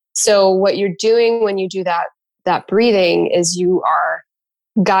 So what you're doing when you do that breathing is you are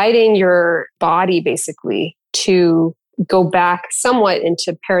guiding your body basically to go back somewhat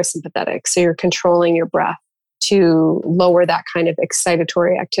into parasympathetic. So you're controlling your breath to lower that kind of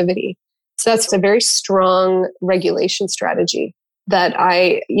excitatory activity. So that's a very strong regulation strategy that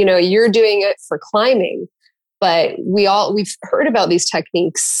you're doing it for climbing, but we've heard about these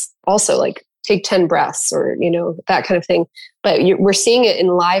techniques also, like take 10 breaths or, that kind of thing. But we're seeing it in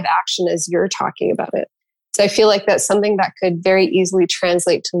live action as you're talking about it. So I feel like that's something that could very easily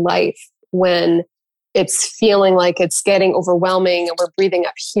translate to life when it's feeling like it's getting overwhelming and we're breathing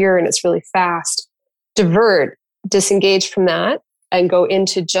up here and it's really fast. Divert, disengage from that and go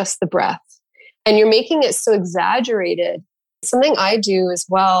into just the breath. And you're making it so exaggerated. Something I do as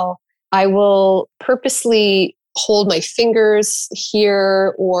well, I will purposely hold my fingers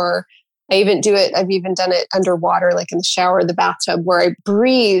here, or I've even done it underwater, like in the shower or the bathtub, where I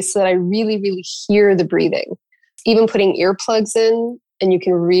breathe so that I really, really hear the breathing. Even putting earplugs in and you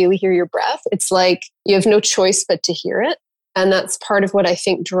can really hear your breath. It's like you have no choice but to hear it. And that's part of what I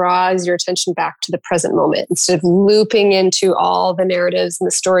think draws your attention back to the present moment. Instead of looping into all the narratives and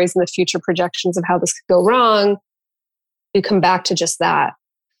the stories and the future projections of how this could go wrong, you come back to just that.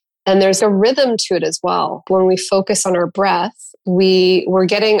 And there's a rhythm to it as well. When we focus on our breath, we're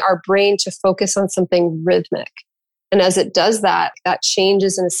getting our brain to focus on something rhythmic. And as it does that, that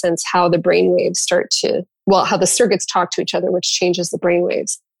changes in a sense how the brain waves how the circuits talk to each other, which changes the brain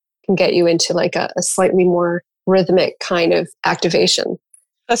waves, can get you into like a slightly more rhythmic kind of activation.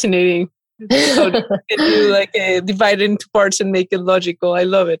 Fascinating. So can you divide it into parts and make it logical? I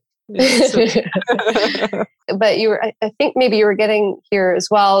love it. But I think maybe you were getting here as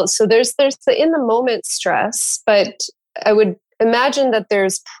well. So there's the in the moment stress, but I would imagine that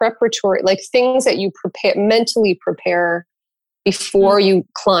there's preparatory, like things that you mentally prepare before you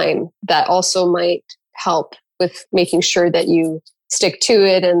climb that also might help with making sure that you stick to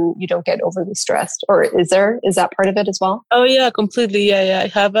it and you don't get overly stressed. Or is that part of it as well? Oh yeah, completely. Yeah. I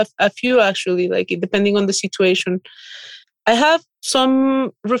have a few actually, like depending on the situation. I have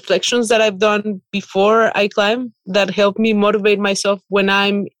some reflections that I've done before I climb that help me motivate myself when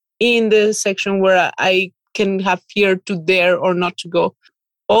I'm in the section where I can have fear to dare or not to go.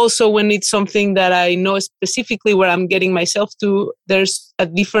 Also, when it's something that I know specifically where I'm getting myself to, there's a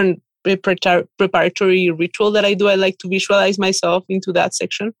different preparatory ritual that I do. I like to visualize myself into that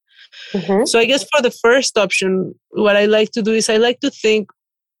section. Mm-hmm. So I guess for the first option, what I like to do is I like to think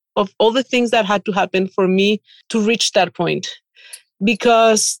of all the things that had to happen for me to reach that point.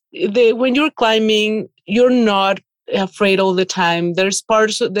 Because when you're climbing, you're not afraid all the time. There's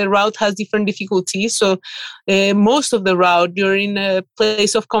parts of the route has different difficulties. So most of the route, you're in a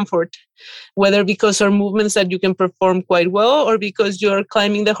place of comfort, whether because are movements that you can perform quite well or because you're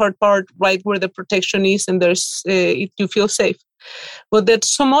climbing the hard part right where the protection is and you feel safe. But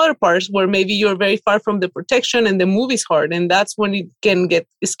there's some other parts where maybe you're very far from the protection and the move is hard, and that's when it can get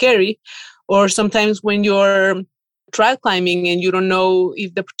scary. Or sometimes when you're trail climbing and you don't know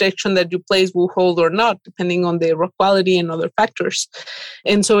if the protection that you place will hold or not, depending on the rock quality and other factors.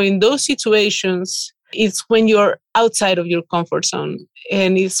 And so in those situations, it's when you're outside of your comfort zone,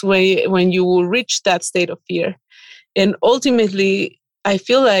 and it's when you will reach that state of fear. And ultimately, I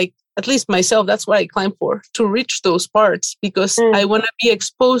feel like, at least myself, that's what I climb for, to reach those parts, because I want to be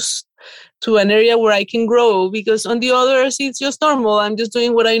exposed to an area where I can grow, because on the others, it's just normal. I'm just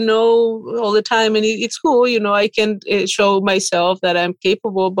doing what I know all the time, and it's cool. I can show myself that I'm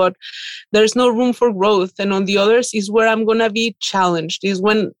capable, but there's no room for growth. And on the others is where I'm going to be challenged, is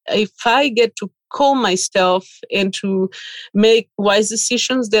when if I get to calm myself and to make wise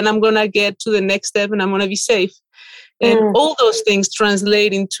decisions, then I'm going to get to the next step and I'm going to be safe. And all those things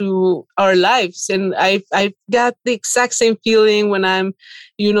translate into our lives. And I've got the exact same feeling when I'm,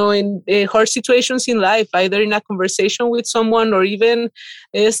 in hard situations in life, either in a conversation with someone or even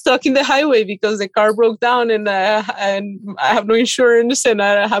stuck in the highway because the car broke down and I have no insurance and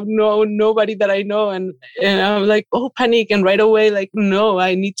I have nobody that I know. And I'm like, panic. And right away, like, no,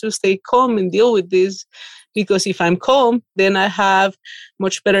 I need to stay calm and deal with this, because if I'm calm, then I have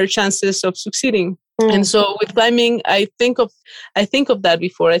much better chances of succeeding. And so with climbing, I think of that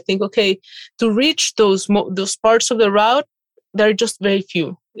before. I think, okay, to reach those parts of the route, there are just very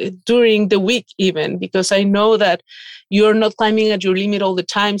few during the week even, because I know that you're not climbing at your limit all the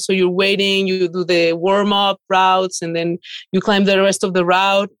time. So you're waiting, you do the warm-up routes, and then you climb the rest of the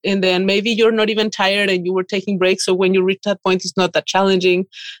route. And then maybe you're not even tired and you were taking breaks. So when you reach that point, it's not that challenging.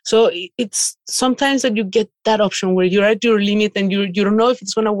 So it's sometimes that you get that option where you're at your limit and you don't know if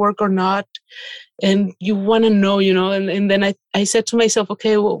it's going to work or not. And you want to know, and then I said to myself,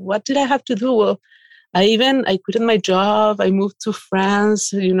 okay, well, what did I have to do? Well, I quit my job. I moved to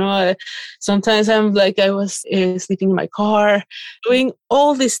France. Sometimes I'm like, I was sleeping in my car, doing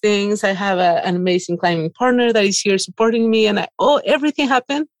all these things. I have an amazing climbing partner that is here supporting me. And everything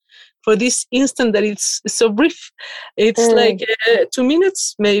happened for this instant that it's so brief. It's like 2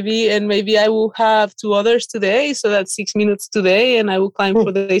 minutes maybe, and maybe I will have 2 others today. So that's 6 minutes today, and I will climb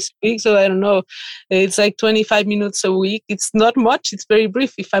 4 days a week. So I don't know. It's like 25 minutes a week. It's not much. It's very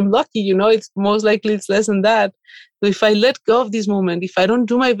brief. If I'm lucky, it's most likely it's less than that. So if I let go of this moment, if I don't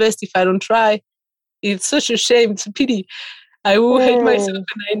do my best, if I don't try, it's such a shame. It's a pity. I will hate myself, and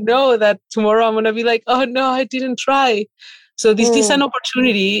I know that tomorrow I'm going to be like, oh no, I didn't try. So this is an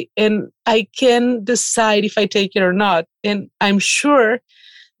opportunity, and I can decide if I take it or not. And I'm sure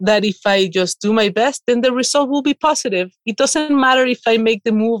that if I just do my best, then the result will be positive. It doesn't matter if I make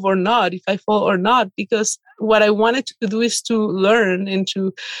the move or not, if I fall or not, because what I wanted to do is to learn and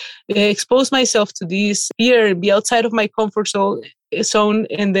to expose myself to this fear and be outside of my comfort zone,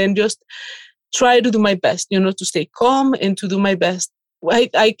 and then just try to do my best, to stay calm and to do my best.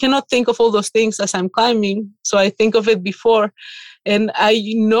 I cannot think of all those things as I'm climbing. So I think of it before, and I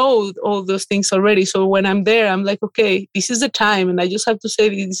know all those things already. So when I'm there, I'm like, okay, this is the time. And I just have to say,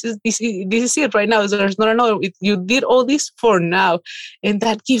 this is it right now. There's not another. You did all this for now. And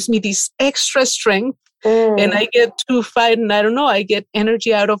that gives me this extra strength. And I get to fight, and I don't know, I get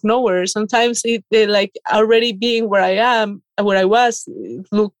energy out of nowhere. Sometimes like already being where I was, it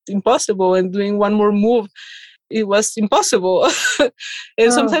looked impossible, and doing one more move, it was impossible.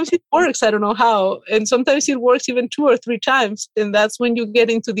 And sometimes it works. I don't know how. And sometimes it works even 2 or 3 times. And that's when you get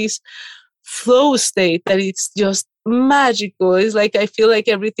into this flow state that it's just magical. It's like I feel like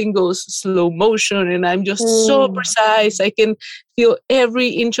everything goes slow motion, and I'm just so precise. I can feel every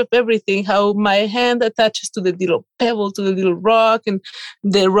inch of everything, how my hand attaches to the little pebble, to the little rock, and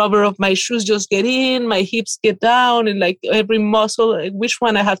the rubber of my shoes just get in, my hips get down, and like every muscle, which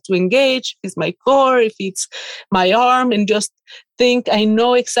one I have to engage, if it's my core, if it's my arm, and just think I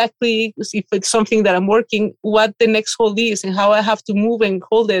know exactly if it's something that I'm working, what the next hold is and how I have to move and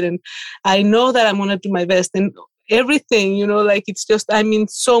hold it. And I know that I'm going to do my best, and everything, like it's just, I'm in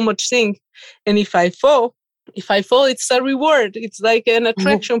so much sync. And if I fall, it's a reward. It's like an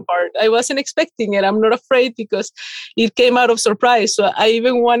attraction part. I wasn't expecting it. I'm not afraid because it came out of surprise. So I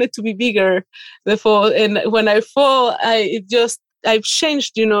even wanted to be bigger the fall. And when I fall, I've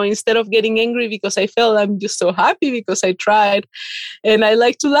changed, instead of getting angry because I fell, I'm just so happy because I tried. And I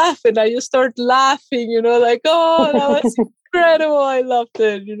like to laugh, and I just start laughing, like, oh, that was incredible. I loved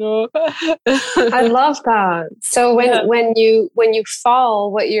it, I love that. So when you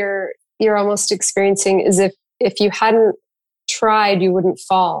fall, what you're almost experiencing is if you hadn't tried, you wouldn't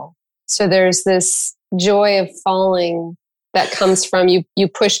fall. So there's this joy of falling that comes from you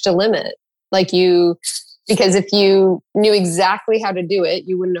pushed a limit. Because if you knew exactly how to do it,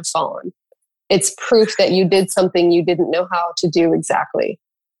 you wouldn't have fallen. It's proof that you did something you didn't know how to do exactly.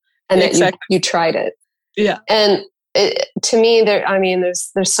 And that you tried it. Yeah. And to me, there's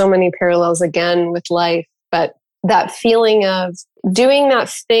so many parallels again with life, but that feeling of doing that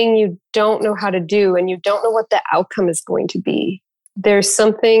thing you don't know how to do and you don't know what the outcome is going to be. There's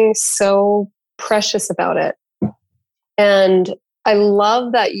something so precious about it. And I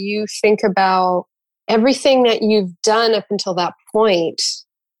love that you think about everything that you've done up until that point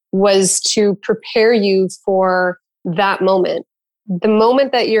was to prepare you for that moment. The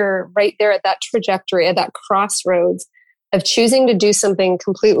moment that you're right there at that trajectory, at that crossroads of choosing to do something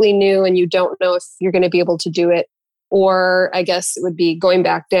completely new and you don't know if you're going to be able to do it, or I guess it would be going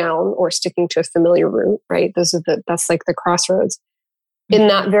back down or sticking to a familiar route, right? That's like the crossroads. In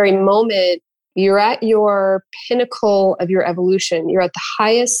that very moment, you're at your pinnacle of your evolution. You're at the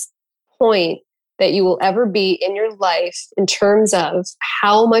highest point that you will ever be in your life in terms of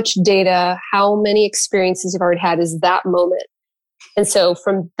how much data, how many experiences you've already had is that moment. And so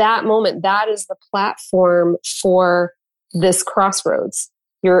from that moment, that is the platform for this crossroads.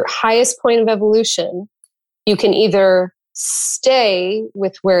 Your highest point of evolution, you can either stay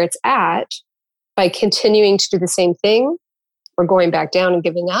with where it's at by continuing to do the same thing or going back down and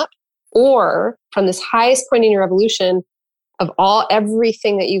giving up, or from this highest point in your evolution, of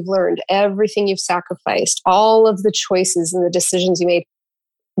everything that you've learned, everything you've sacrificed, all of the choices and the decisions you made,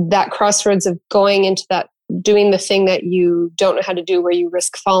 that crossroads of going into that, doing the thing that you don't know how to do, where you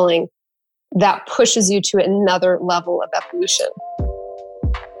risk falling, that pushes you to another level of evolution.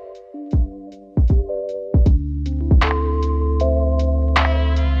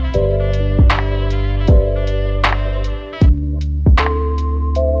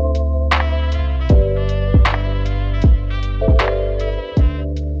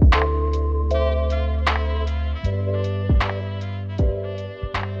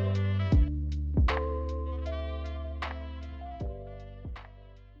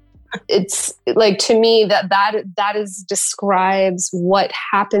 It's like, to me, that is describes what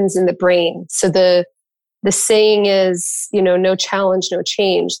happens in the brain. So the saying is, no challenge, no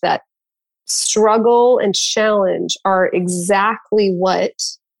change. That struggle and challenge are exactly what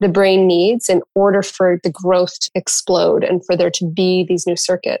the brain needs in order for the growth to explode and for there to be these new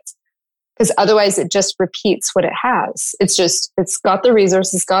circuits. Because otherwise it just repeats what it has. It's got the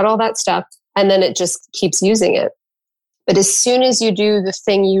resources, it's got all that stuff, and then it just keeps using it. But as soon as you do the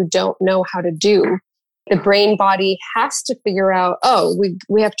thing you don't know how to do, the brain body has to figure out,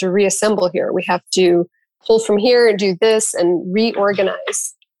 we have to reassemble here. We have to pull from here and do this and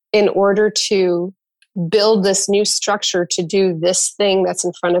reorganize in order to build this new structure to do this thing that's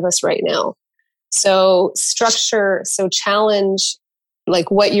in front of us right now. So challenge,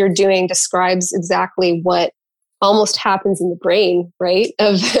 like what you're doing, describes exactly what almost happens in the brain, right?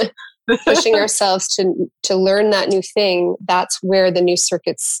 Of pushing ourselves to learn that new thing. That's where the new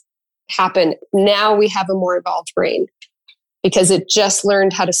circuits happen. Now we have a more evolved brain because it just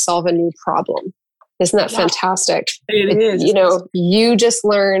learned how to solve a new problem. Isn't that fantastic? It is. You just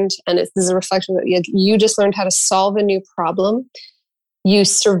learned, and this is a reflection that you just learned how to solve a new problem. You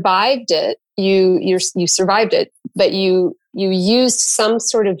survived it. You survived it, but you used some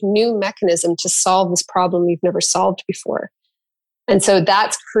sort of new mechanism to solve this problem you've never solved before. And so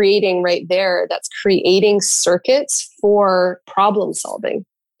that's creating right there, that's creating circuits for problem solving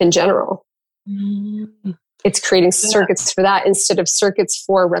in general. Mm-hmm. It's creating circuits for that instead of circuits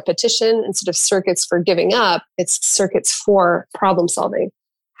for repetition, instead of circuits for giving up. It's circuits for problem solving.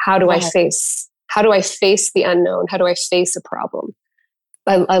 How do I face the unknown? How do I face a problem?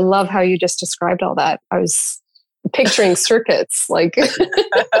 I love how you just described all that. I was picturing circuits like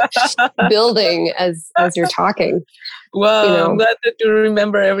building as you're talking. Well, I'm glad that you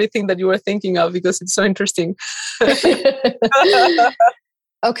remember everything that you were thinking of because it's so interesting.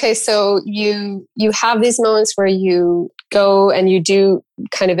 Okay, so you have these moments where you go and you do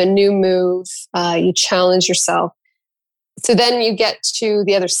kind of a new move, you challenge yourself. So then you get to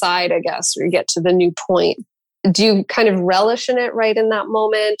the other side, I guess, or you get to the new point. Do you kind of relish in it right in that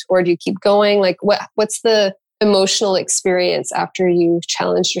moment, or do you keep going? Like what's the emotional experience after you've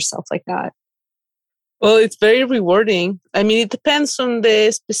challenged yourself like that? Well, it's very rewarding. I mean, it depends on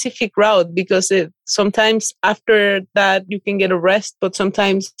the specific route because sometimes after that you can get a rest, but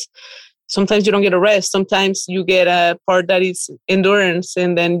sometimes you don't get a rest. Sometimes you get a part that is endurance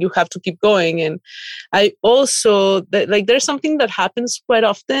and then you have to keep going. And I also, there's something that happens quite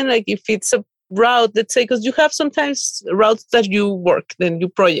often. Like if it's a route, let's say, because you have sometimes routes that you work, then you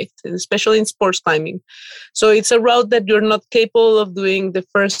project, especially in sports climbing. So it's a route that you're not capable of doing the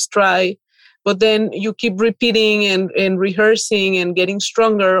first try, but then you keep repeating and rehearsing and getting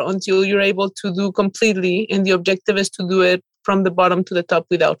stronger until you're able to do completely. And the objective is to do it from the bottom to the top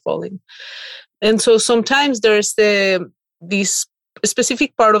without falling. And so sometimes there's this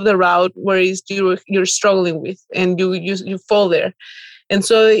specific part of the route where you're struggling with and you fall there. And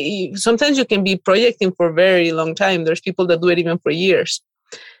so sometimes you can be projecting for a very long time. There's people that do it even for years.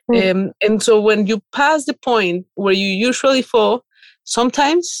 Mm. And so when you pass the point where you usually fall,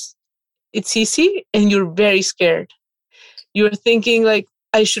 sometimes it's easy and you're very scared. You're thinking like,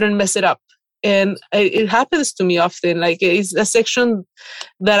 I shouldn't mess it up. And it happens to me often. Like it's a section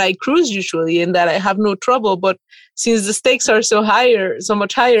that I cruise usually and that I have no trouble. But since the stakes are so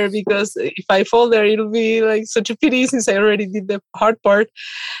much higher, because if I fall there, it'll be like such a pity since I already did the hard part.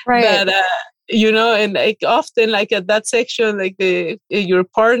 Right. But, and like often like at that section, like your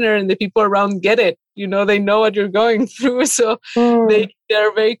partner and the people around get it. They know what you're going through. So they're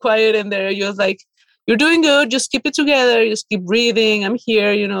very quiet and they're just like, you're doing good. Just keep it together. Just keep breathing. I'm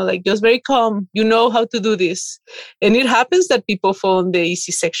here, just very calm. You know how to do this. And it happens that people fall in the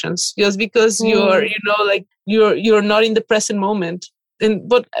easy sections just because you're not in the present moment.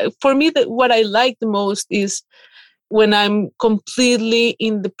 But for me, what I like the most is when I'm completely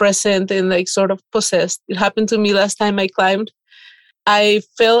in the present and like sort of possessed. It happened to me last time I climbed. I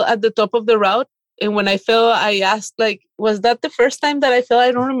fell at the top of the route And when I fell, I asked, like, was that the first time that I fell?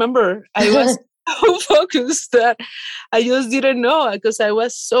 I don't remember. I was so focused that I just didn't know because I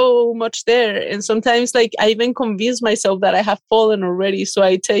was so much there. And sometimes, like, I even convince myself that I have fallen already. So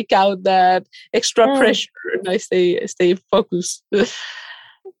I take out that extra pressure and I stay focused. Yeah.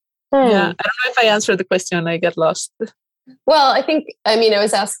 I don't know if I answered the question. I got lost. Well, I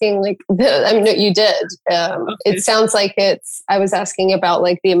was asking no, you did. Okay. It sounds like I was asking about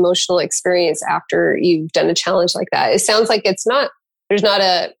like the emotional experience after you've done a challenge like that. It sounds like it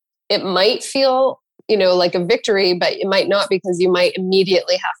might feel, like a victory, but it might not, because you might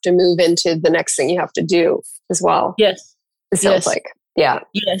immediately have to move into the next thing you have to do as well. Yes. It sounds like, yeah.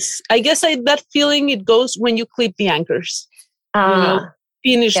 Yes. I guess that feeling, it goes when you clip the anchors,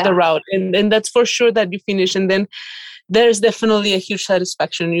 finish the route. And that's for sure that you finish. And then there's definitely a huge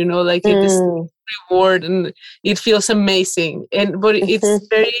satisfaction, like this reward, and it feels amazing. But it's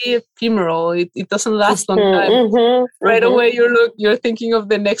very ephemeral. It doesn't last long time. Right away, you're thinking of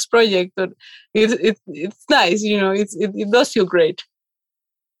the next project. But it's nice, it does feel great.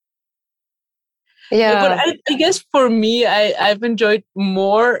 Yeah. But I guess for me, I've enjoyed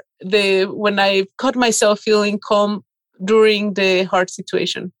more when I caught myself feeling calm during the hard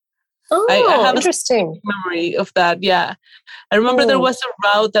situation. Oh, I have interesting a memory of that. Yeah. I remember there was a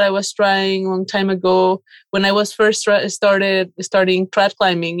route that I was trying a long time ago when I was first studying trad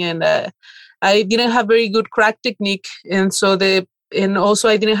climbing, and I didn't have very good crack technique. And also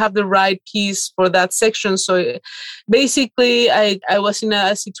I didn't have the right piece for that section. So basically I was in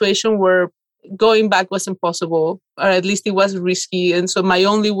a situation where going back was impossible, or at least it was risky. And so my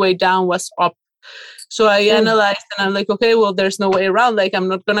only way down was up. So I analyzed, and I'm like, okay, well, there's no way around. Like, I'm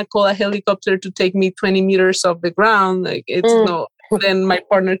not going to call a helicopter to take me 20 meters off the ground. Like, it's no, then my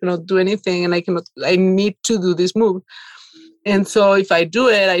partner cannot do anything, and I need to do this move. And so if I do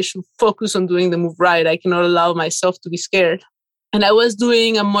it, I should focus on doing the move right. I cannot allow myself to be scared. And I was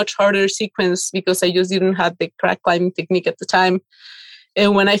doing a much harder sequence because I just didn't have the crack climbing technique at the time.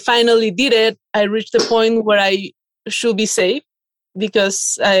 And when I finally did it, I reached the point where I should be safe,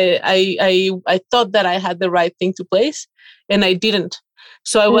 because I thought that I had the right thing to place, and I didn't.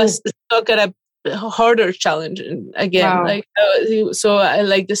 So I was stuck at a harder challenge again. Wow. So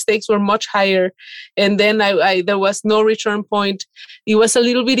the stakes were much higher, and then there was no return point. It was a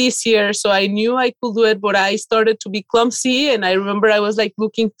little bit easier, so I knew I could do it, but I started to be clumsy. And I remember I was like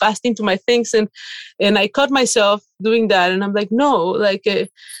looking fast into my things, and I caught myself doing that, and I'm like, no, I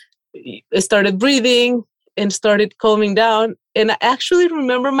started breathing and started calming down. And I actually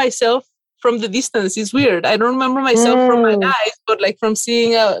remember myself from the distance. It's weird. I don't remember myself from my eyes, but like from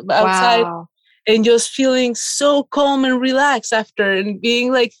seeing outside. Wow. And just feeling so calm and relaxed after, and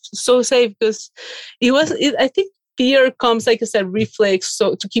being like so safe, because I think fear comes like as a reflex,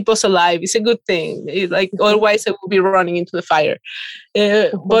 so to keep us alive. It's a good thing. Otherwise I will be running into the fire.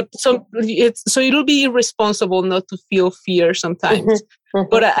 So it'll be irresponsible not to feel fear sometimes.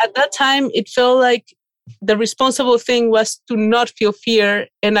 But at that time, it felt like the responsible thing was to not feel fear,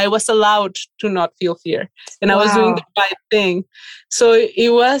 and I was allowed to not feel fear, and I was doing the right thing. So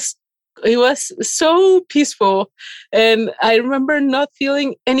it was so peaceful, and I remember not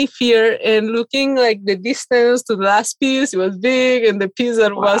feeling any fear and looking like the distance to the last piece. It was big, and the piece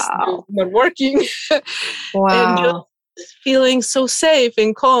that was not working. And just feeling so safe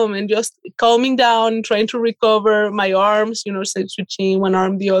and calm, and just calming down, trying to recover my arms, switching one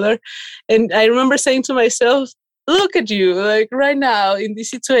arm the other. And I remember saying to myself, look at you, like right now in this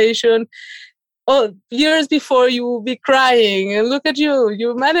situation. Oh, years before you will be crying, and look at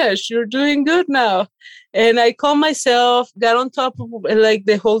you managed, you're doing good now. And I calmed myself, got on top of like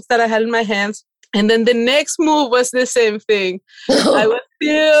the holds that I had in my hands. And then the next move was the same thing. I was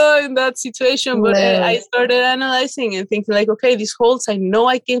still in that situation, but I started analyzing and thinking like, okay, these holds, I know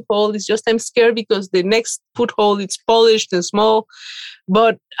I can hold. It's just I'm scared because the next foothold, it's polished and small.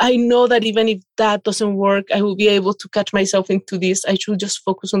 But I know that even if that doesn't work, I will be able to catch myself into this. I should just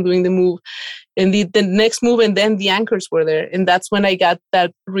focus on doing the move. And the next move, and then the anchors were there. And that's when I got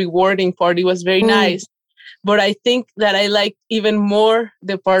that rewarding part. It was very nice. But I think that I liked even more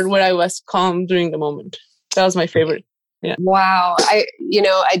the part where I was calm during the moment. That was my favorite. Yeah. Wow.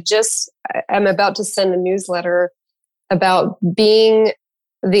 I'm about to send a newsletter about being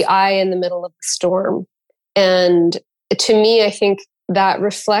the eye in the middle of the storm. And to me, I think that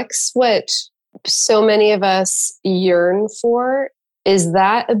reflects what so many of us yearn for, is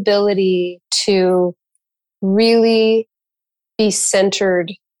that ability to really be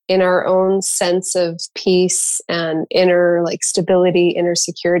centered in our own sense of peace and inner stability, inner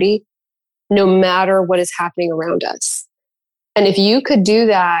security, no matter what is happening around us. And if you could do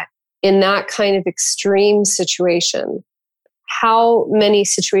that in that kind of extreme situation, how many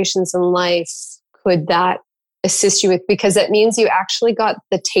situations in life could that assist you with? Because that means you actually got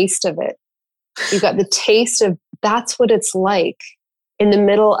the taste of it. You got the taste of that's what it's like in the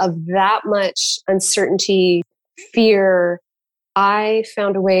middle of that much uncertainty, fear. I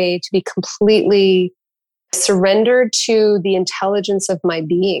found a way to be completely surrendered to the intelligence of my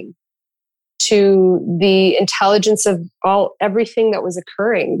being, to the intelligence of everything that was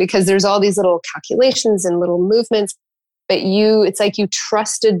occurring, because there's all these little calculations and little movements, but it's like you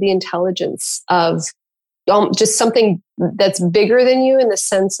trusted the intelligence of just something that's bigger than you, in the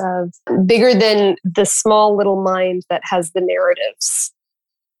sense of bigger than the small little mind that has the narratives.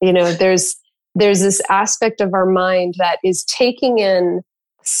 There's this aspect of our mind that is taking in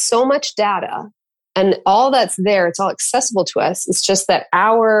so much data, and all that's there, it's all accessible to us. It's just that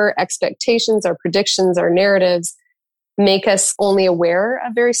our expectations, our predictions, our narratives make us only aware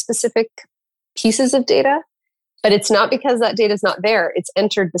of very specific pieces of data. But it's not because that data is not there. It's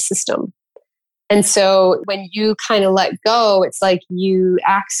entered the system. And so when you kind of let go, it's like you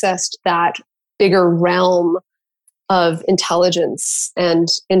accessed that bigger realm of intelligence and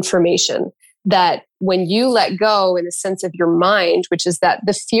information, that when you let go in the sense of your mind, which is that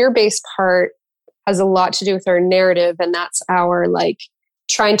the fear-based part has a lot to do with our narrative, and that's our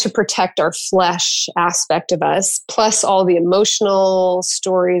trying to protect our flesh aspect of us, plus all the emotional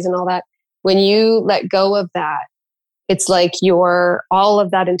stories and all that. When you let go of that, it's like all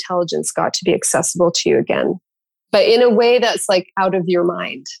of that intelligence got to be accessible to you again, but in a way that's out of your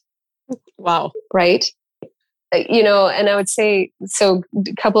mind. Wow. Right? And I would say, so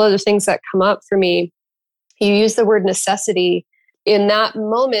a couple other things that come up for me, you use the word necessity. In that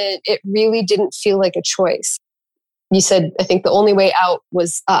moment, it really didn't feel like a choice. You said, I think the only way out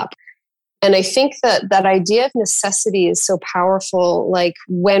was up. And I think that idea of necessity is so powerful.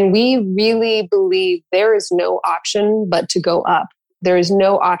 When we really believe there is no option but to go up, there is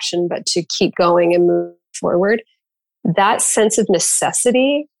no option but to keep going and move forward, that sense of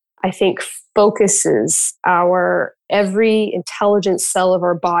necessity, I think, focuses every intelligent cell of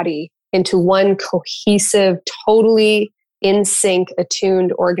our body into one cohesive, totally in sync,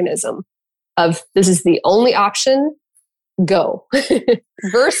 attuned organism of this is the only option, go.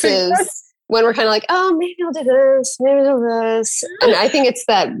 Versus when we're kind of oh, maybe I'll do this, maybe I'll do this. And I think it's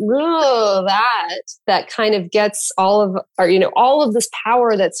that kind of gets all of our, all of this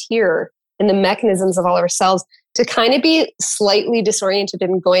power that's here in the mechanisms of all of our cells to kind of be slightly disoriented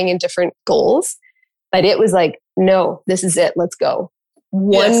and going in different goals. But it was no, this is it. Let's go.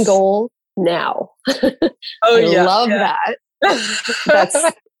 One goal now. Oh, I love that. That's,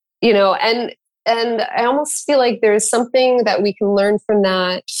 and I almost feel like there's something that we can learn from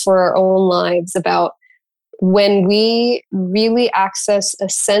that for our own lives about when we really access a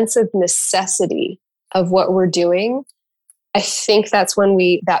sense of necessity of what we're doing. I think that's when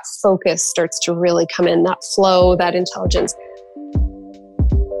that focus starts to really come in, that flow, that intelligence.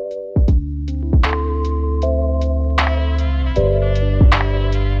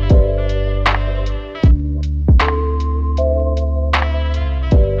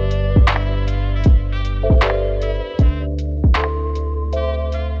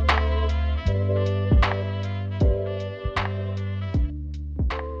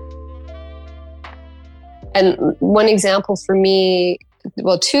 And one example for me,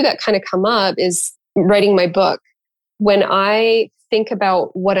 two that kind of come up, is writing my book. When I think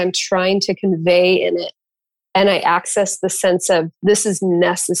about what I'm trying to convey in it, and I access the sense of this is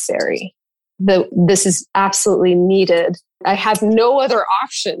necessary, this is absolutely needed. I have no other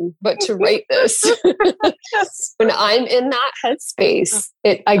option but to write this. When I'm in that headspace,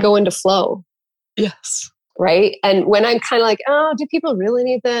 I go into flow. Yes. Right. And when I'm kind of oh, do people really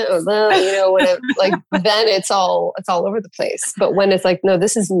need that? Or, when then it's all over the place. But when it's no,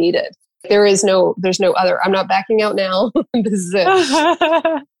 this is needed. There's no other, I'm not backing out now. This is it.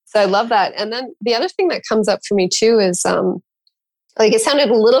 So I love that. And then the other thing that comes up for me too is, it sounded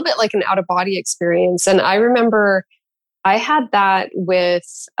a little bit like an out of body experience. And I remember I had that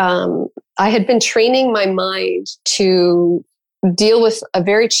with, I had been training my mind to deal with a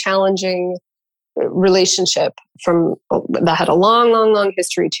very challenging relationship that had a long, long, long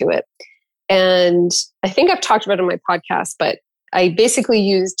history to it. And I think I've talked about it on my podcast, but I basically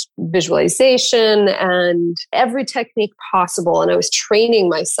used visualization and every technique possible. And I was training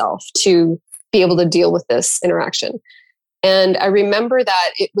myself to be able to deal with this interaction. And I remember that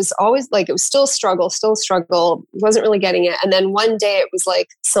it was always it was still a struggle, wasn't really getting it. And then one day it was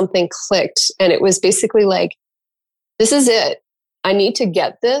something clicked, and it was basically this is it. I need to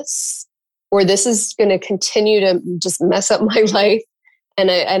get this, or this is going to continue to just mess up my life.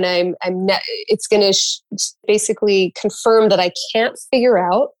 It's going to basically confirm that I can't figure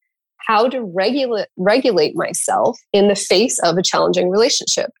out how to regulate myself in the face of a challenging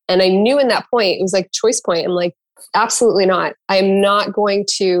relationship. And I knew in that point, it was like choice point. I'm like, absolutely not. I'm not going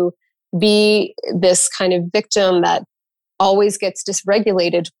to be this kind of victim that always gets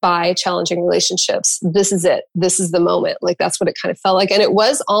dysregulated by challenging relationships. This is it. This is the moment. Like, that's what it kind of felt like. And it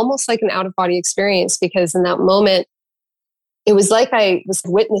was almost like an out-of-body experience, because in that moment, it was like I was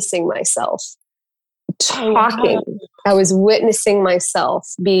witnessing myself talking. I was witnessing myself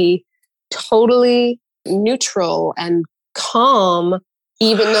be totally neutral and calm,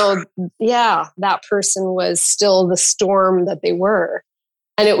 even though, that person was still the storm that they were.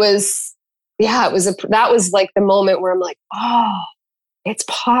 And that was like the moment where I'm like, oh, it's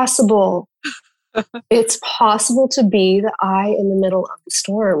possible. It's possible to be the eye in the middle of the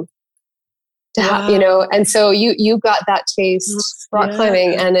storm. And so you got that taste rock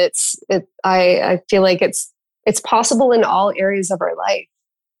climbing, and I feel like it's possible in all areas of our life.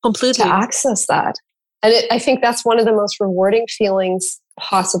 Completely. To access that. And I think that's one of the most rewarding feelings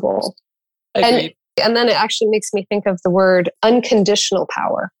possible. Agreed. And then it actually makes me think of the word unconditional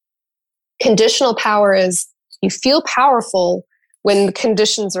power. Conditional power is you feel powerful when the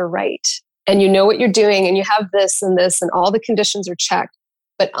conditions are right and you know what you're doing and you have this and all the conditions are checked.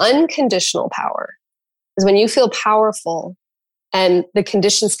 But unconditional power is when you feel powerful and the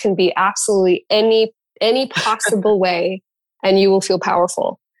conditions can be absolutely any possible way, and you will feel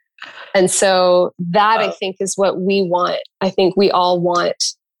powerful. And so that I think is what we want. I think we all want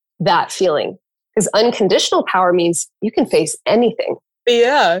that feeling, because unconditional power means you can face anything.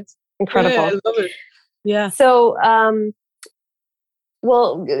 Yeah. Incredible. Yeah, I love it. Yeah. So,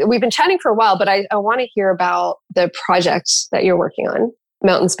 well, we've been chatting for a while, but I want to hear about the project that you're working on,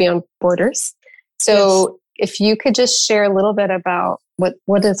 Mountains Beyond Borders. So if you could just share a little bit about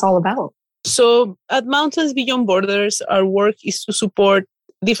what it's all about. So at Mountains Beyond Borders, our work is to support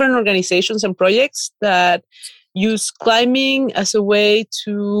different organizations and projects that use climbing as a way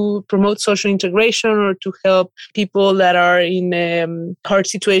to promote social integration or to help people that are in hard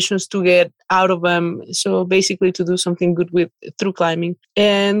situations to get out of them. So basically to do something good through climbing.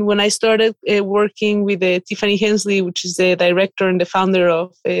 And when I started working with Tiffany Hensley, which is the director and the founder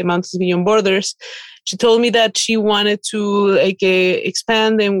of Mountains Beyond Borders, she told me that she wanted to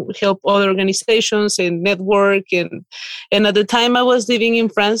expand and help other organizations and network. And at the time I was living in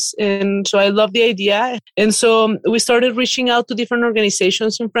France, and so I loved the idea. And so we started reaching out to different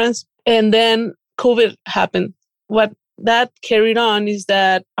organizations in France. And then COVID happened. What that carried on is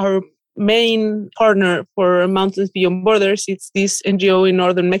that our main partner for Mountains Beyond Borders, it's this NGO in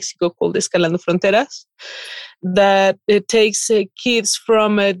northern Mexico called Escalando Fronteras, that it takes kids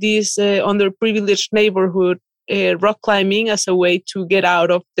from this underprivileged neighborhood rock climbing as a way to get out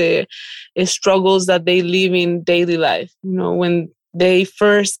of the struggles that they live in daily life. You know, when they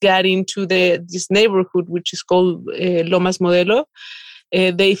first got into this neighborhood, which is called Lomas Modelo,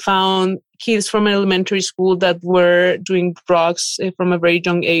 they found kids from elementary school that were doing drugs from a very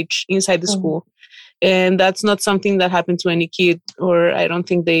young age inside the school. And that's not something that happened to any kid, or I don't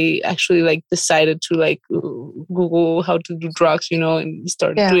think they actually decided to Google how to do drugs, and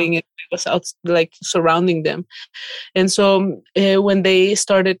start doing it. It was out surrounding them. And so when they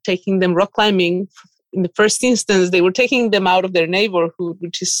started taking them rock climbing, in the first instance, they were taking them out of their neighborhood,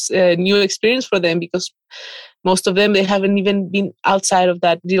 which is a new experience for them because most of them, they haven't even been outside of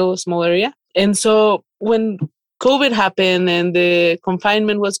that little small area. And so when COVID happened and the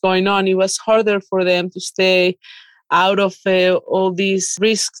confinement was going on, it was harder for them to stay out of all these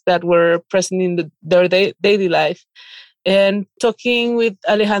risks that were present in their daily life. And talking with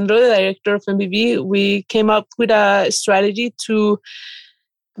Alejandro, the director of MBB, we came up with a strategy to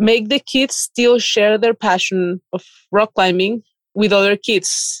make the kids still share their passion of rock climbing with other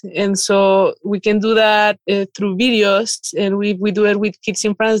kids. And so we can do that through videos, and we do it with kids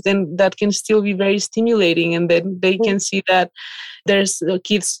in France, then that can still be very stimulating. And then they can see that there's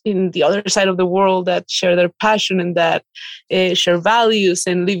kids in the other side of the world that share their passion and that share values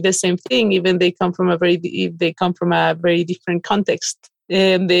and live the same thing, even if they come from a very different context.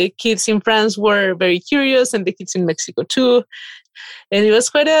 And the kids in France were very curious, and the kids in Mexico too. And it was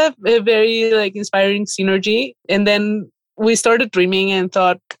quite a very inspiring synergy. And then we started dreaming and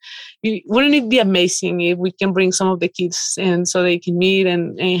thought, wouldn't it be amazing if we can bring some of the kids and so they can meet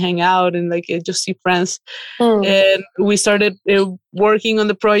and hang out and just see friends. And we started working on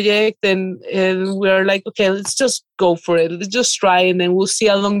the project, and we are okay, let's just go for it. Let's just try, and then we'll see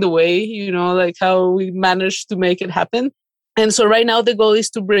along the way, how we managed to make it happen. And so right now the goal is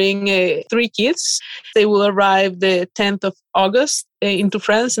to bring 3 kids. They will arrive the 10th of August into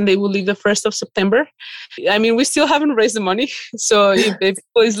France, and they will leave the 1st of September. I mean, we still haven't raised the money. So if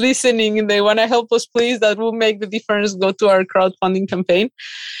people is listening and they want to help us, please, that will make the difference. Go to our crowdfunding campaign.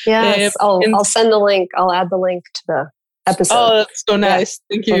 Yes, I'll send the link. I'll add the link to the episode. Oh, that's so nice.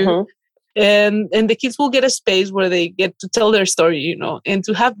 Yeah. Thank you. Mm-hmm. And the kids will get a space where they get to tell their story, and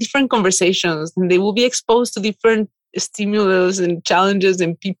to have different conversations, and they will be exposed to different stimulus and challenges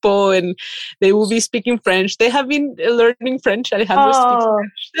and people, and they will be speaking French. They have been learning French. Alejandro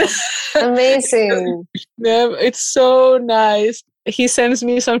speaks French. Amazing. Yeah, it's so nice. He sends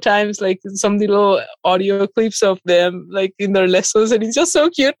me sometimes like some little audio clips of them like in their lessons, and it's just so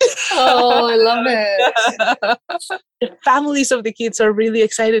cute. Oh, I love it. The families of the kids are really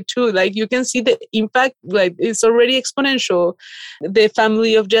excited too. Like you can see the impact, like it's already exponential. The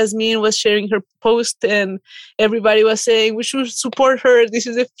family of Jasmine was sharing her post, and everybody was saying we should support her. This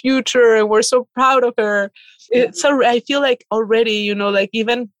is the future, and we're so proud of her. I feel like already, like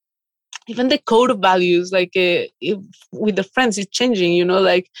even the code of values, like with the friends, is changing.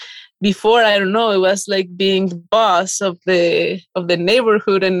 Like before, I don't know, it was like being the boss of the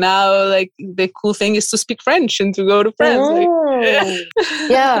neighborhood, and now like the cool thing is to speak French and to go to France.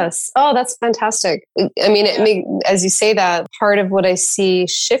 Yes. Oh, that's fantastic. I mean, as you say that, part of what I see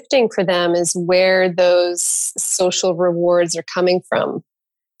shifting for them is where those social rewards are coming from.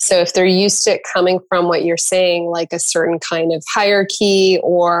 So if they're used to it coming from what you're saying, like a certain kind of hierarchy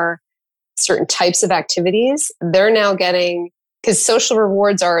or certain types of activities, they're now getting, because social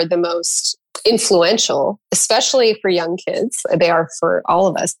rewards are the most influential, especially for young kids. They are for all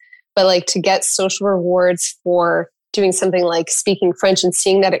of us. But like to get social rewards for doing something like speaking French and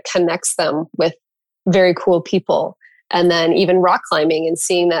seeing that it connects them with very cool people. And then even rock climbing and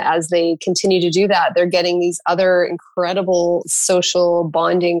seeing that as they continue to do that, they're getting these other incredible social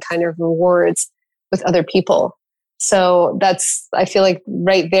bonding kind of rewards with other people. So I feel like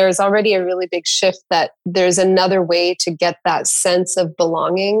right there is already a really big shift, that there's another way to get that sense of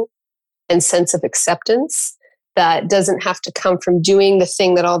belonging and sense of acceptance that doesn't have to come from doing the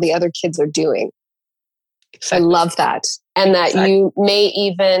thing that all the other kids are doing. Exactly. I love that. And that you may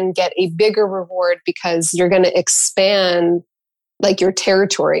even get a bigger reward because you're going to expand like your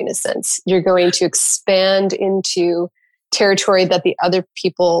territory in a sense. You're going to expand into territory that the other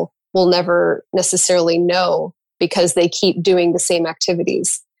people will never necessarily know, because they keep doing the same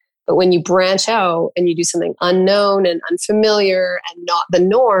activities. But when you branch out and you do something unknown and unfamiliar and not the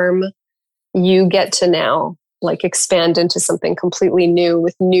norm, you get to now like expand into something completely new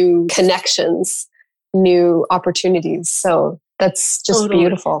with new connections, new opportunities. So that's just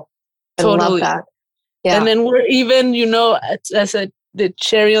beautiful. I love that. Yeah. And then we're even, as the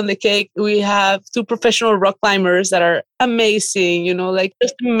cherry on the cake, we have 2 professional rock climbers that are amazing, like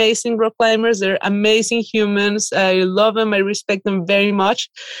just amazing rock climbers. They're amazing humans. I love them. I respect them very much.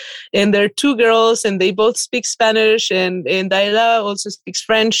 And they're 2 girls, and they both speak Spanish, and Daila also speaks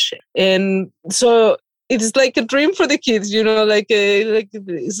French. And so it's like a dream for the kids,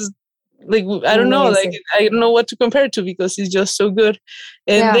 this is like, I don't know, like I don't know what to compare it to, because it's just so good.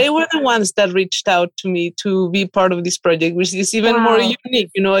 And they were the ones that reached out to me to be part of this project, which is even more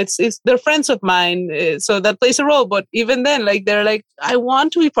unique. It's they're friends of mine, so that plays a role. But even then, like they're like, I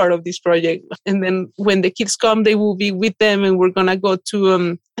want to be part of this project. And then when the kids come, they will be with them, and we're gonna go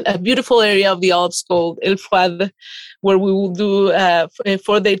to a beautiful area of the Alps called El Fuad, where we will do a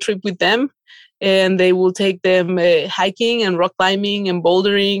 4-day trip with them. And they will take them hiking and rock climbing and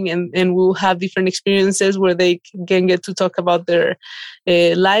bouldering, and we'll have different experiences where they can get to talk about their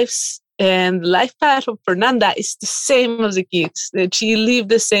lives. And the life path of Fernanda is the same as the kids. That she lived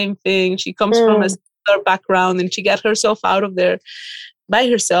the same thing. She comes from a similar background, and she got herself out of there by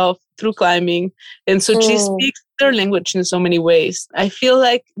herself through climbing. And so she speaks their language in so many ways. I feel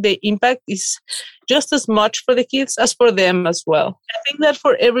like the impact is just as much for the kids as for them as well. I think that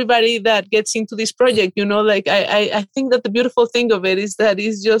for everybody that gets into this project, like I think that the beautiful thing of it is that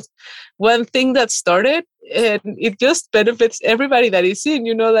it's just one thing that started, and it just benefits everybody that is in,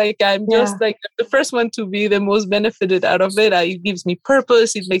 like I'm just like the first one to be the most benefited out of it. It gives me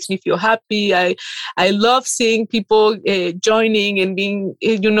purpose. It makes me feel happy. I love seeing people joining and being,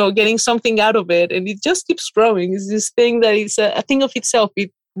 getting something out of it. And it just keeps growing. It's this thing that is a thing of itself.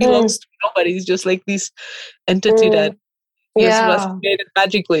 It belongs to nobody. It's just like this entity that was created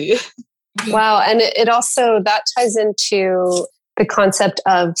magically. Wow. And it also, that ties into the concept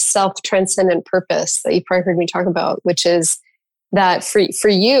of self-transcendent purpose that you probably heard me talk about, which is that for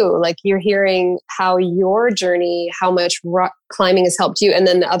you, like you're hearing how your journey, how much rock climbing has helped you, and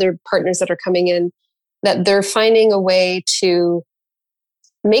then the other partners that are coming in that they're finding a way to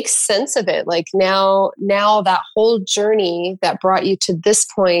make sense of it. Like now that whole journey that brought you to this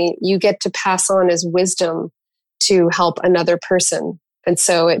point, you get to pass on as wisdom to help another person. And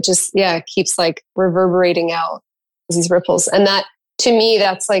so it just, keeps like reverberating out these ripples. And that, to me,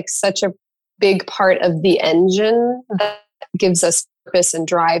 that's like such a big part of the engine that gives us purpose and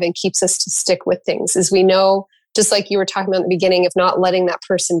drive and keeps us to stick with things. Is we know, just like you were talking about at the beginning, of not letting that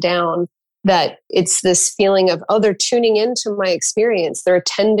person down, that it's this feeling of, oh, they're tuning into my experience. They're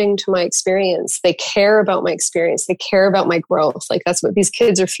attending to my experience. They care about my experience. They care about my growth. Like that's what these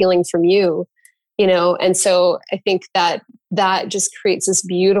kids are feeling from you, you know? And so I think that just creates this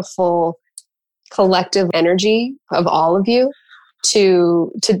beautiful collective energy of all of you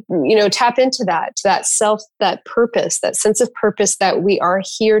to tap into that self, that purpose, that sense of purpose, that we are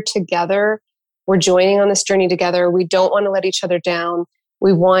here together. We're joining on this journey together. We don't want to let each other down.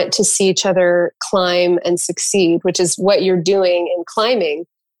 We want to see each other climb and succeed, which is what you're doing in climbing,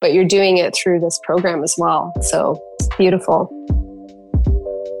 but you're doing it through this program as well. So it's beautiful.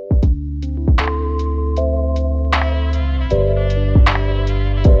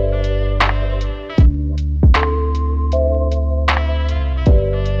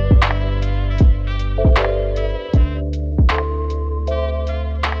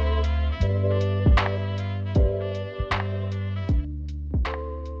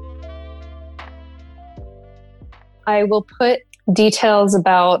 I will put details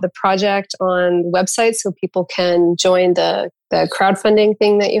about the project on the website so people can join the crowdfunding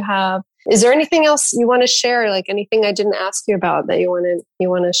thing that you have. Is there anything else you want to share? Like anything I didn't ask you about that you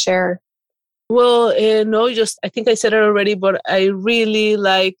want to share? Well, no, just I think I said it already, but I really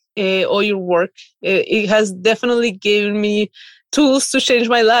like all your work. It has definitely given me tools to change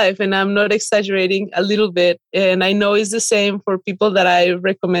my life, and I'm not exaggerating a little bit. And I know it's the same for people that I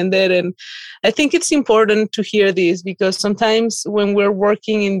recommended. And I think it's important to hear this, because sometimes when we're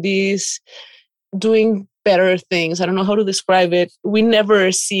working in these, doing better things, I don't know how to describe it, we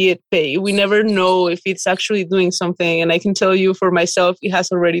never see it pay. We never know if it's actually doing something. And I can tell you for myself, it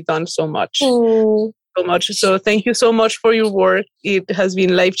has already done so much. So much. So thank you so much for your work. It has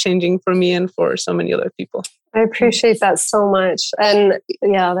been life-changing for me and for so many other people. I appreciate that so much. And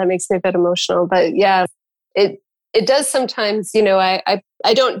that makes me a bit emotional. But it does sometimes, I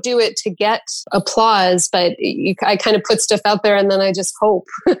don't do it to get applause, but I kind of put stuff out there and then I just hope.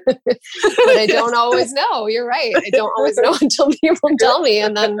 But I don't always know. You're right. I don't always know until people tell me.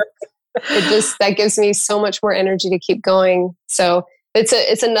 And then that gives me so much more energy to keep going. So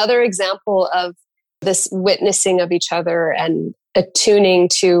it's another example of this witnessing of each other and attuning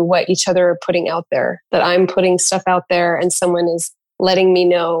to what each other are putting out there, that I'm putting stuff out there and someone is letting me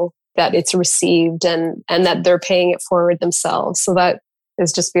know that it's received and that they're paying it forward themselves. So that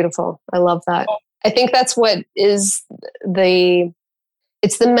is just beautiful. I love that. I think that's what is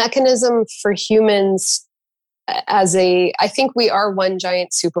it's the mechanism for humans I think we are one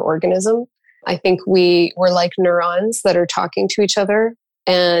giant superorganism. I think we're like neurons that are talking to each other,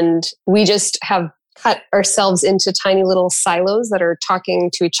 and we just have cut ourselves into tiny little silos that are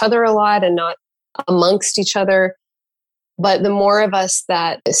talking to each other a lot and not amongst each other. But the more of us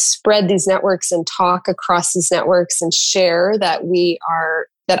that spread these networks and talk across these networks and share that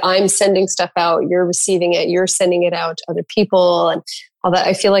I'm sending stuff out, you're receiving it, you're sending it out to other people and all that,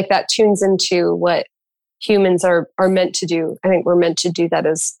 I feel like that tunes into what humans are meant to do. I think we're meant to do that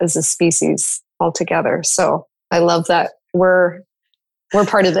as a species altogether. So I love that we're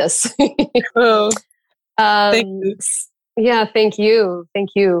part of this. Oh, thank you. Yeah, thank you. Thank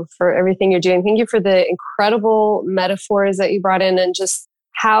you for everything you're doing. Thank you for the incredible metaphors that you brought in and just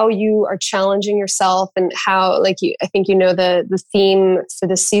how you are challenging yourself and how, I think the theme for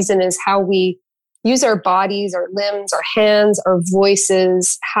this season is how we use our bodies, our limbs, our hands, our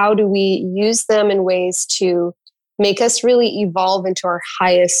voices. How do we use them in ways to make us really evolve into the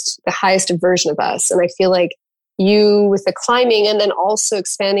highest version of us? And I feel like you with the climbing and then also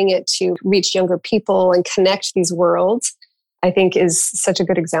expanding it to reach younger people and connect these worlds, I think is such a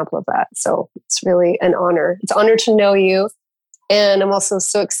good example of that. So it's really an honor. It's an honor to know you. And I'm also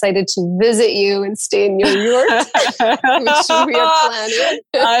so excited to visit you and stay in New York, which we are planning.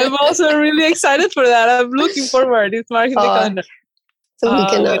 I'm also really excited for that. I'm looking forward. It's marking the calendar. So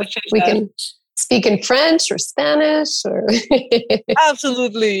we can speak in French or Spanish or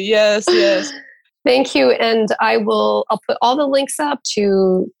Absolutely. Yes. Thank you. And I'll put all the links up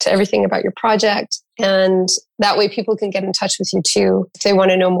to everything about your project. And that way people can get in touch with you too, if they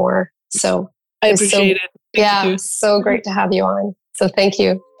want to know more. So I appreciate it. Thank you. So great to have you on. So thank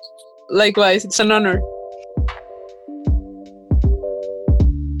you. Likewise. It's an honor.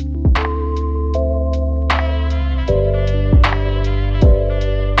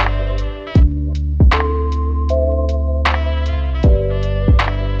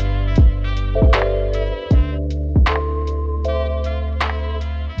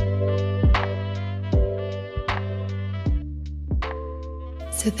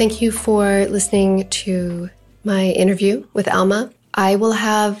 So thank you for listening to my interview with Alma. I will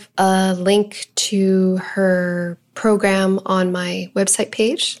have a link to her program on my website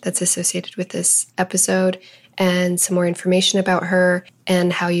page that's associated with this episode, and some more information about her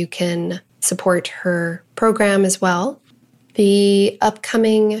and how you can support her program as well. The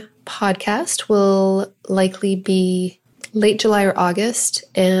upcoming podcast will likely be late July or August,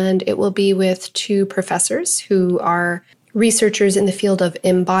 and it will be with two professors who are researchers in the field of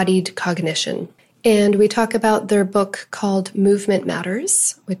embodied cognition. And we talk about their book called Movement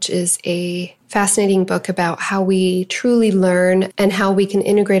Matters, which is a fascinating book about how we truly learn and how we can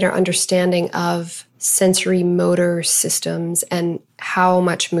integrate our understanding of sensory motor systems and how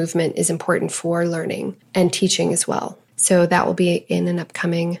much movement is important for learning and teaching as well. So that will be in an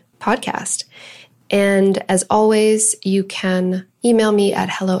upcoming podcast. And as always, you can email me at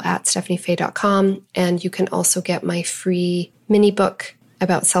hello@stephaniefey.com, and you can also get my free mini book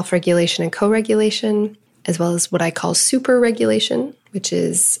about self-regulation and co-regulation, as well as what I call super regulation, which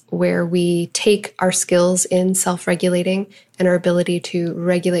is where we take our skills in self-regulating and our ability to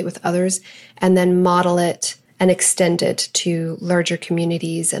regulate with others and then model it and extend it to larger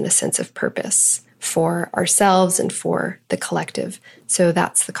communities and a sense of purpose for ourselves and for the collective. So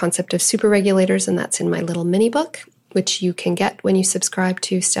that's the concept of super regulators, and that's in my little mini book, which you can get when you subscribe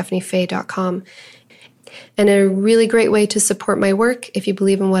to stephaniefey.com. And a really great way to support my work, if you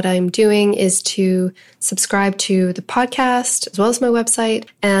believe in what I'm doing, is to subscribe to the podcast as well as my website,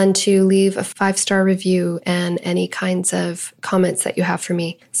 and to leave a 5-star review and any kinds of comments that you have for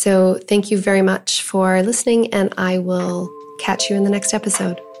me. So thank you very much for listening, and I will catch you in the next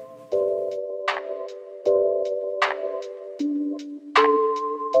episode.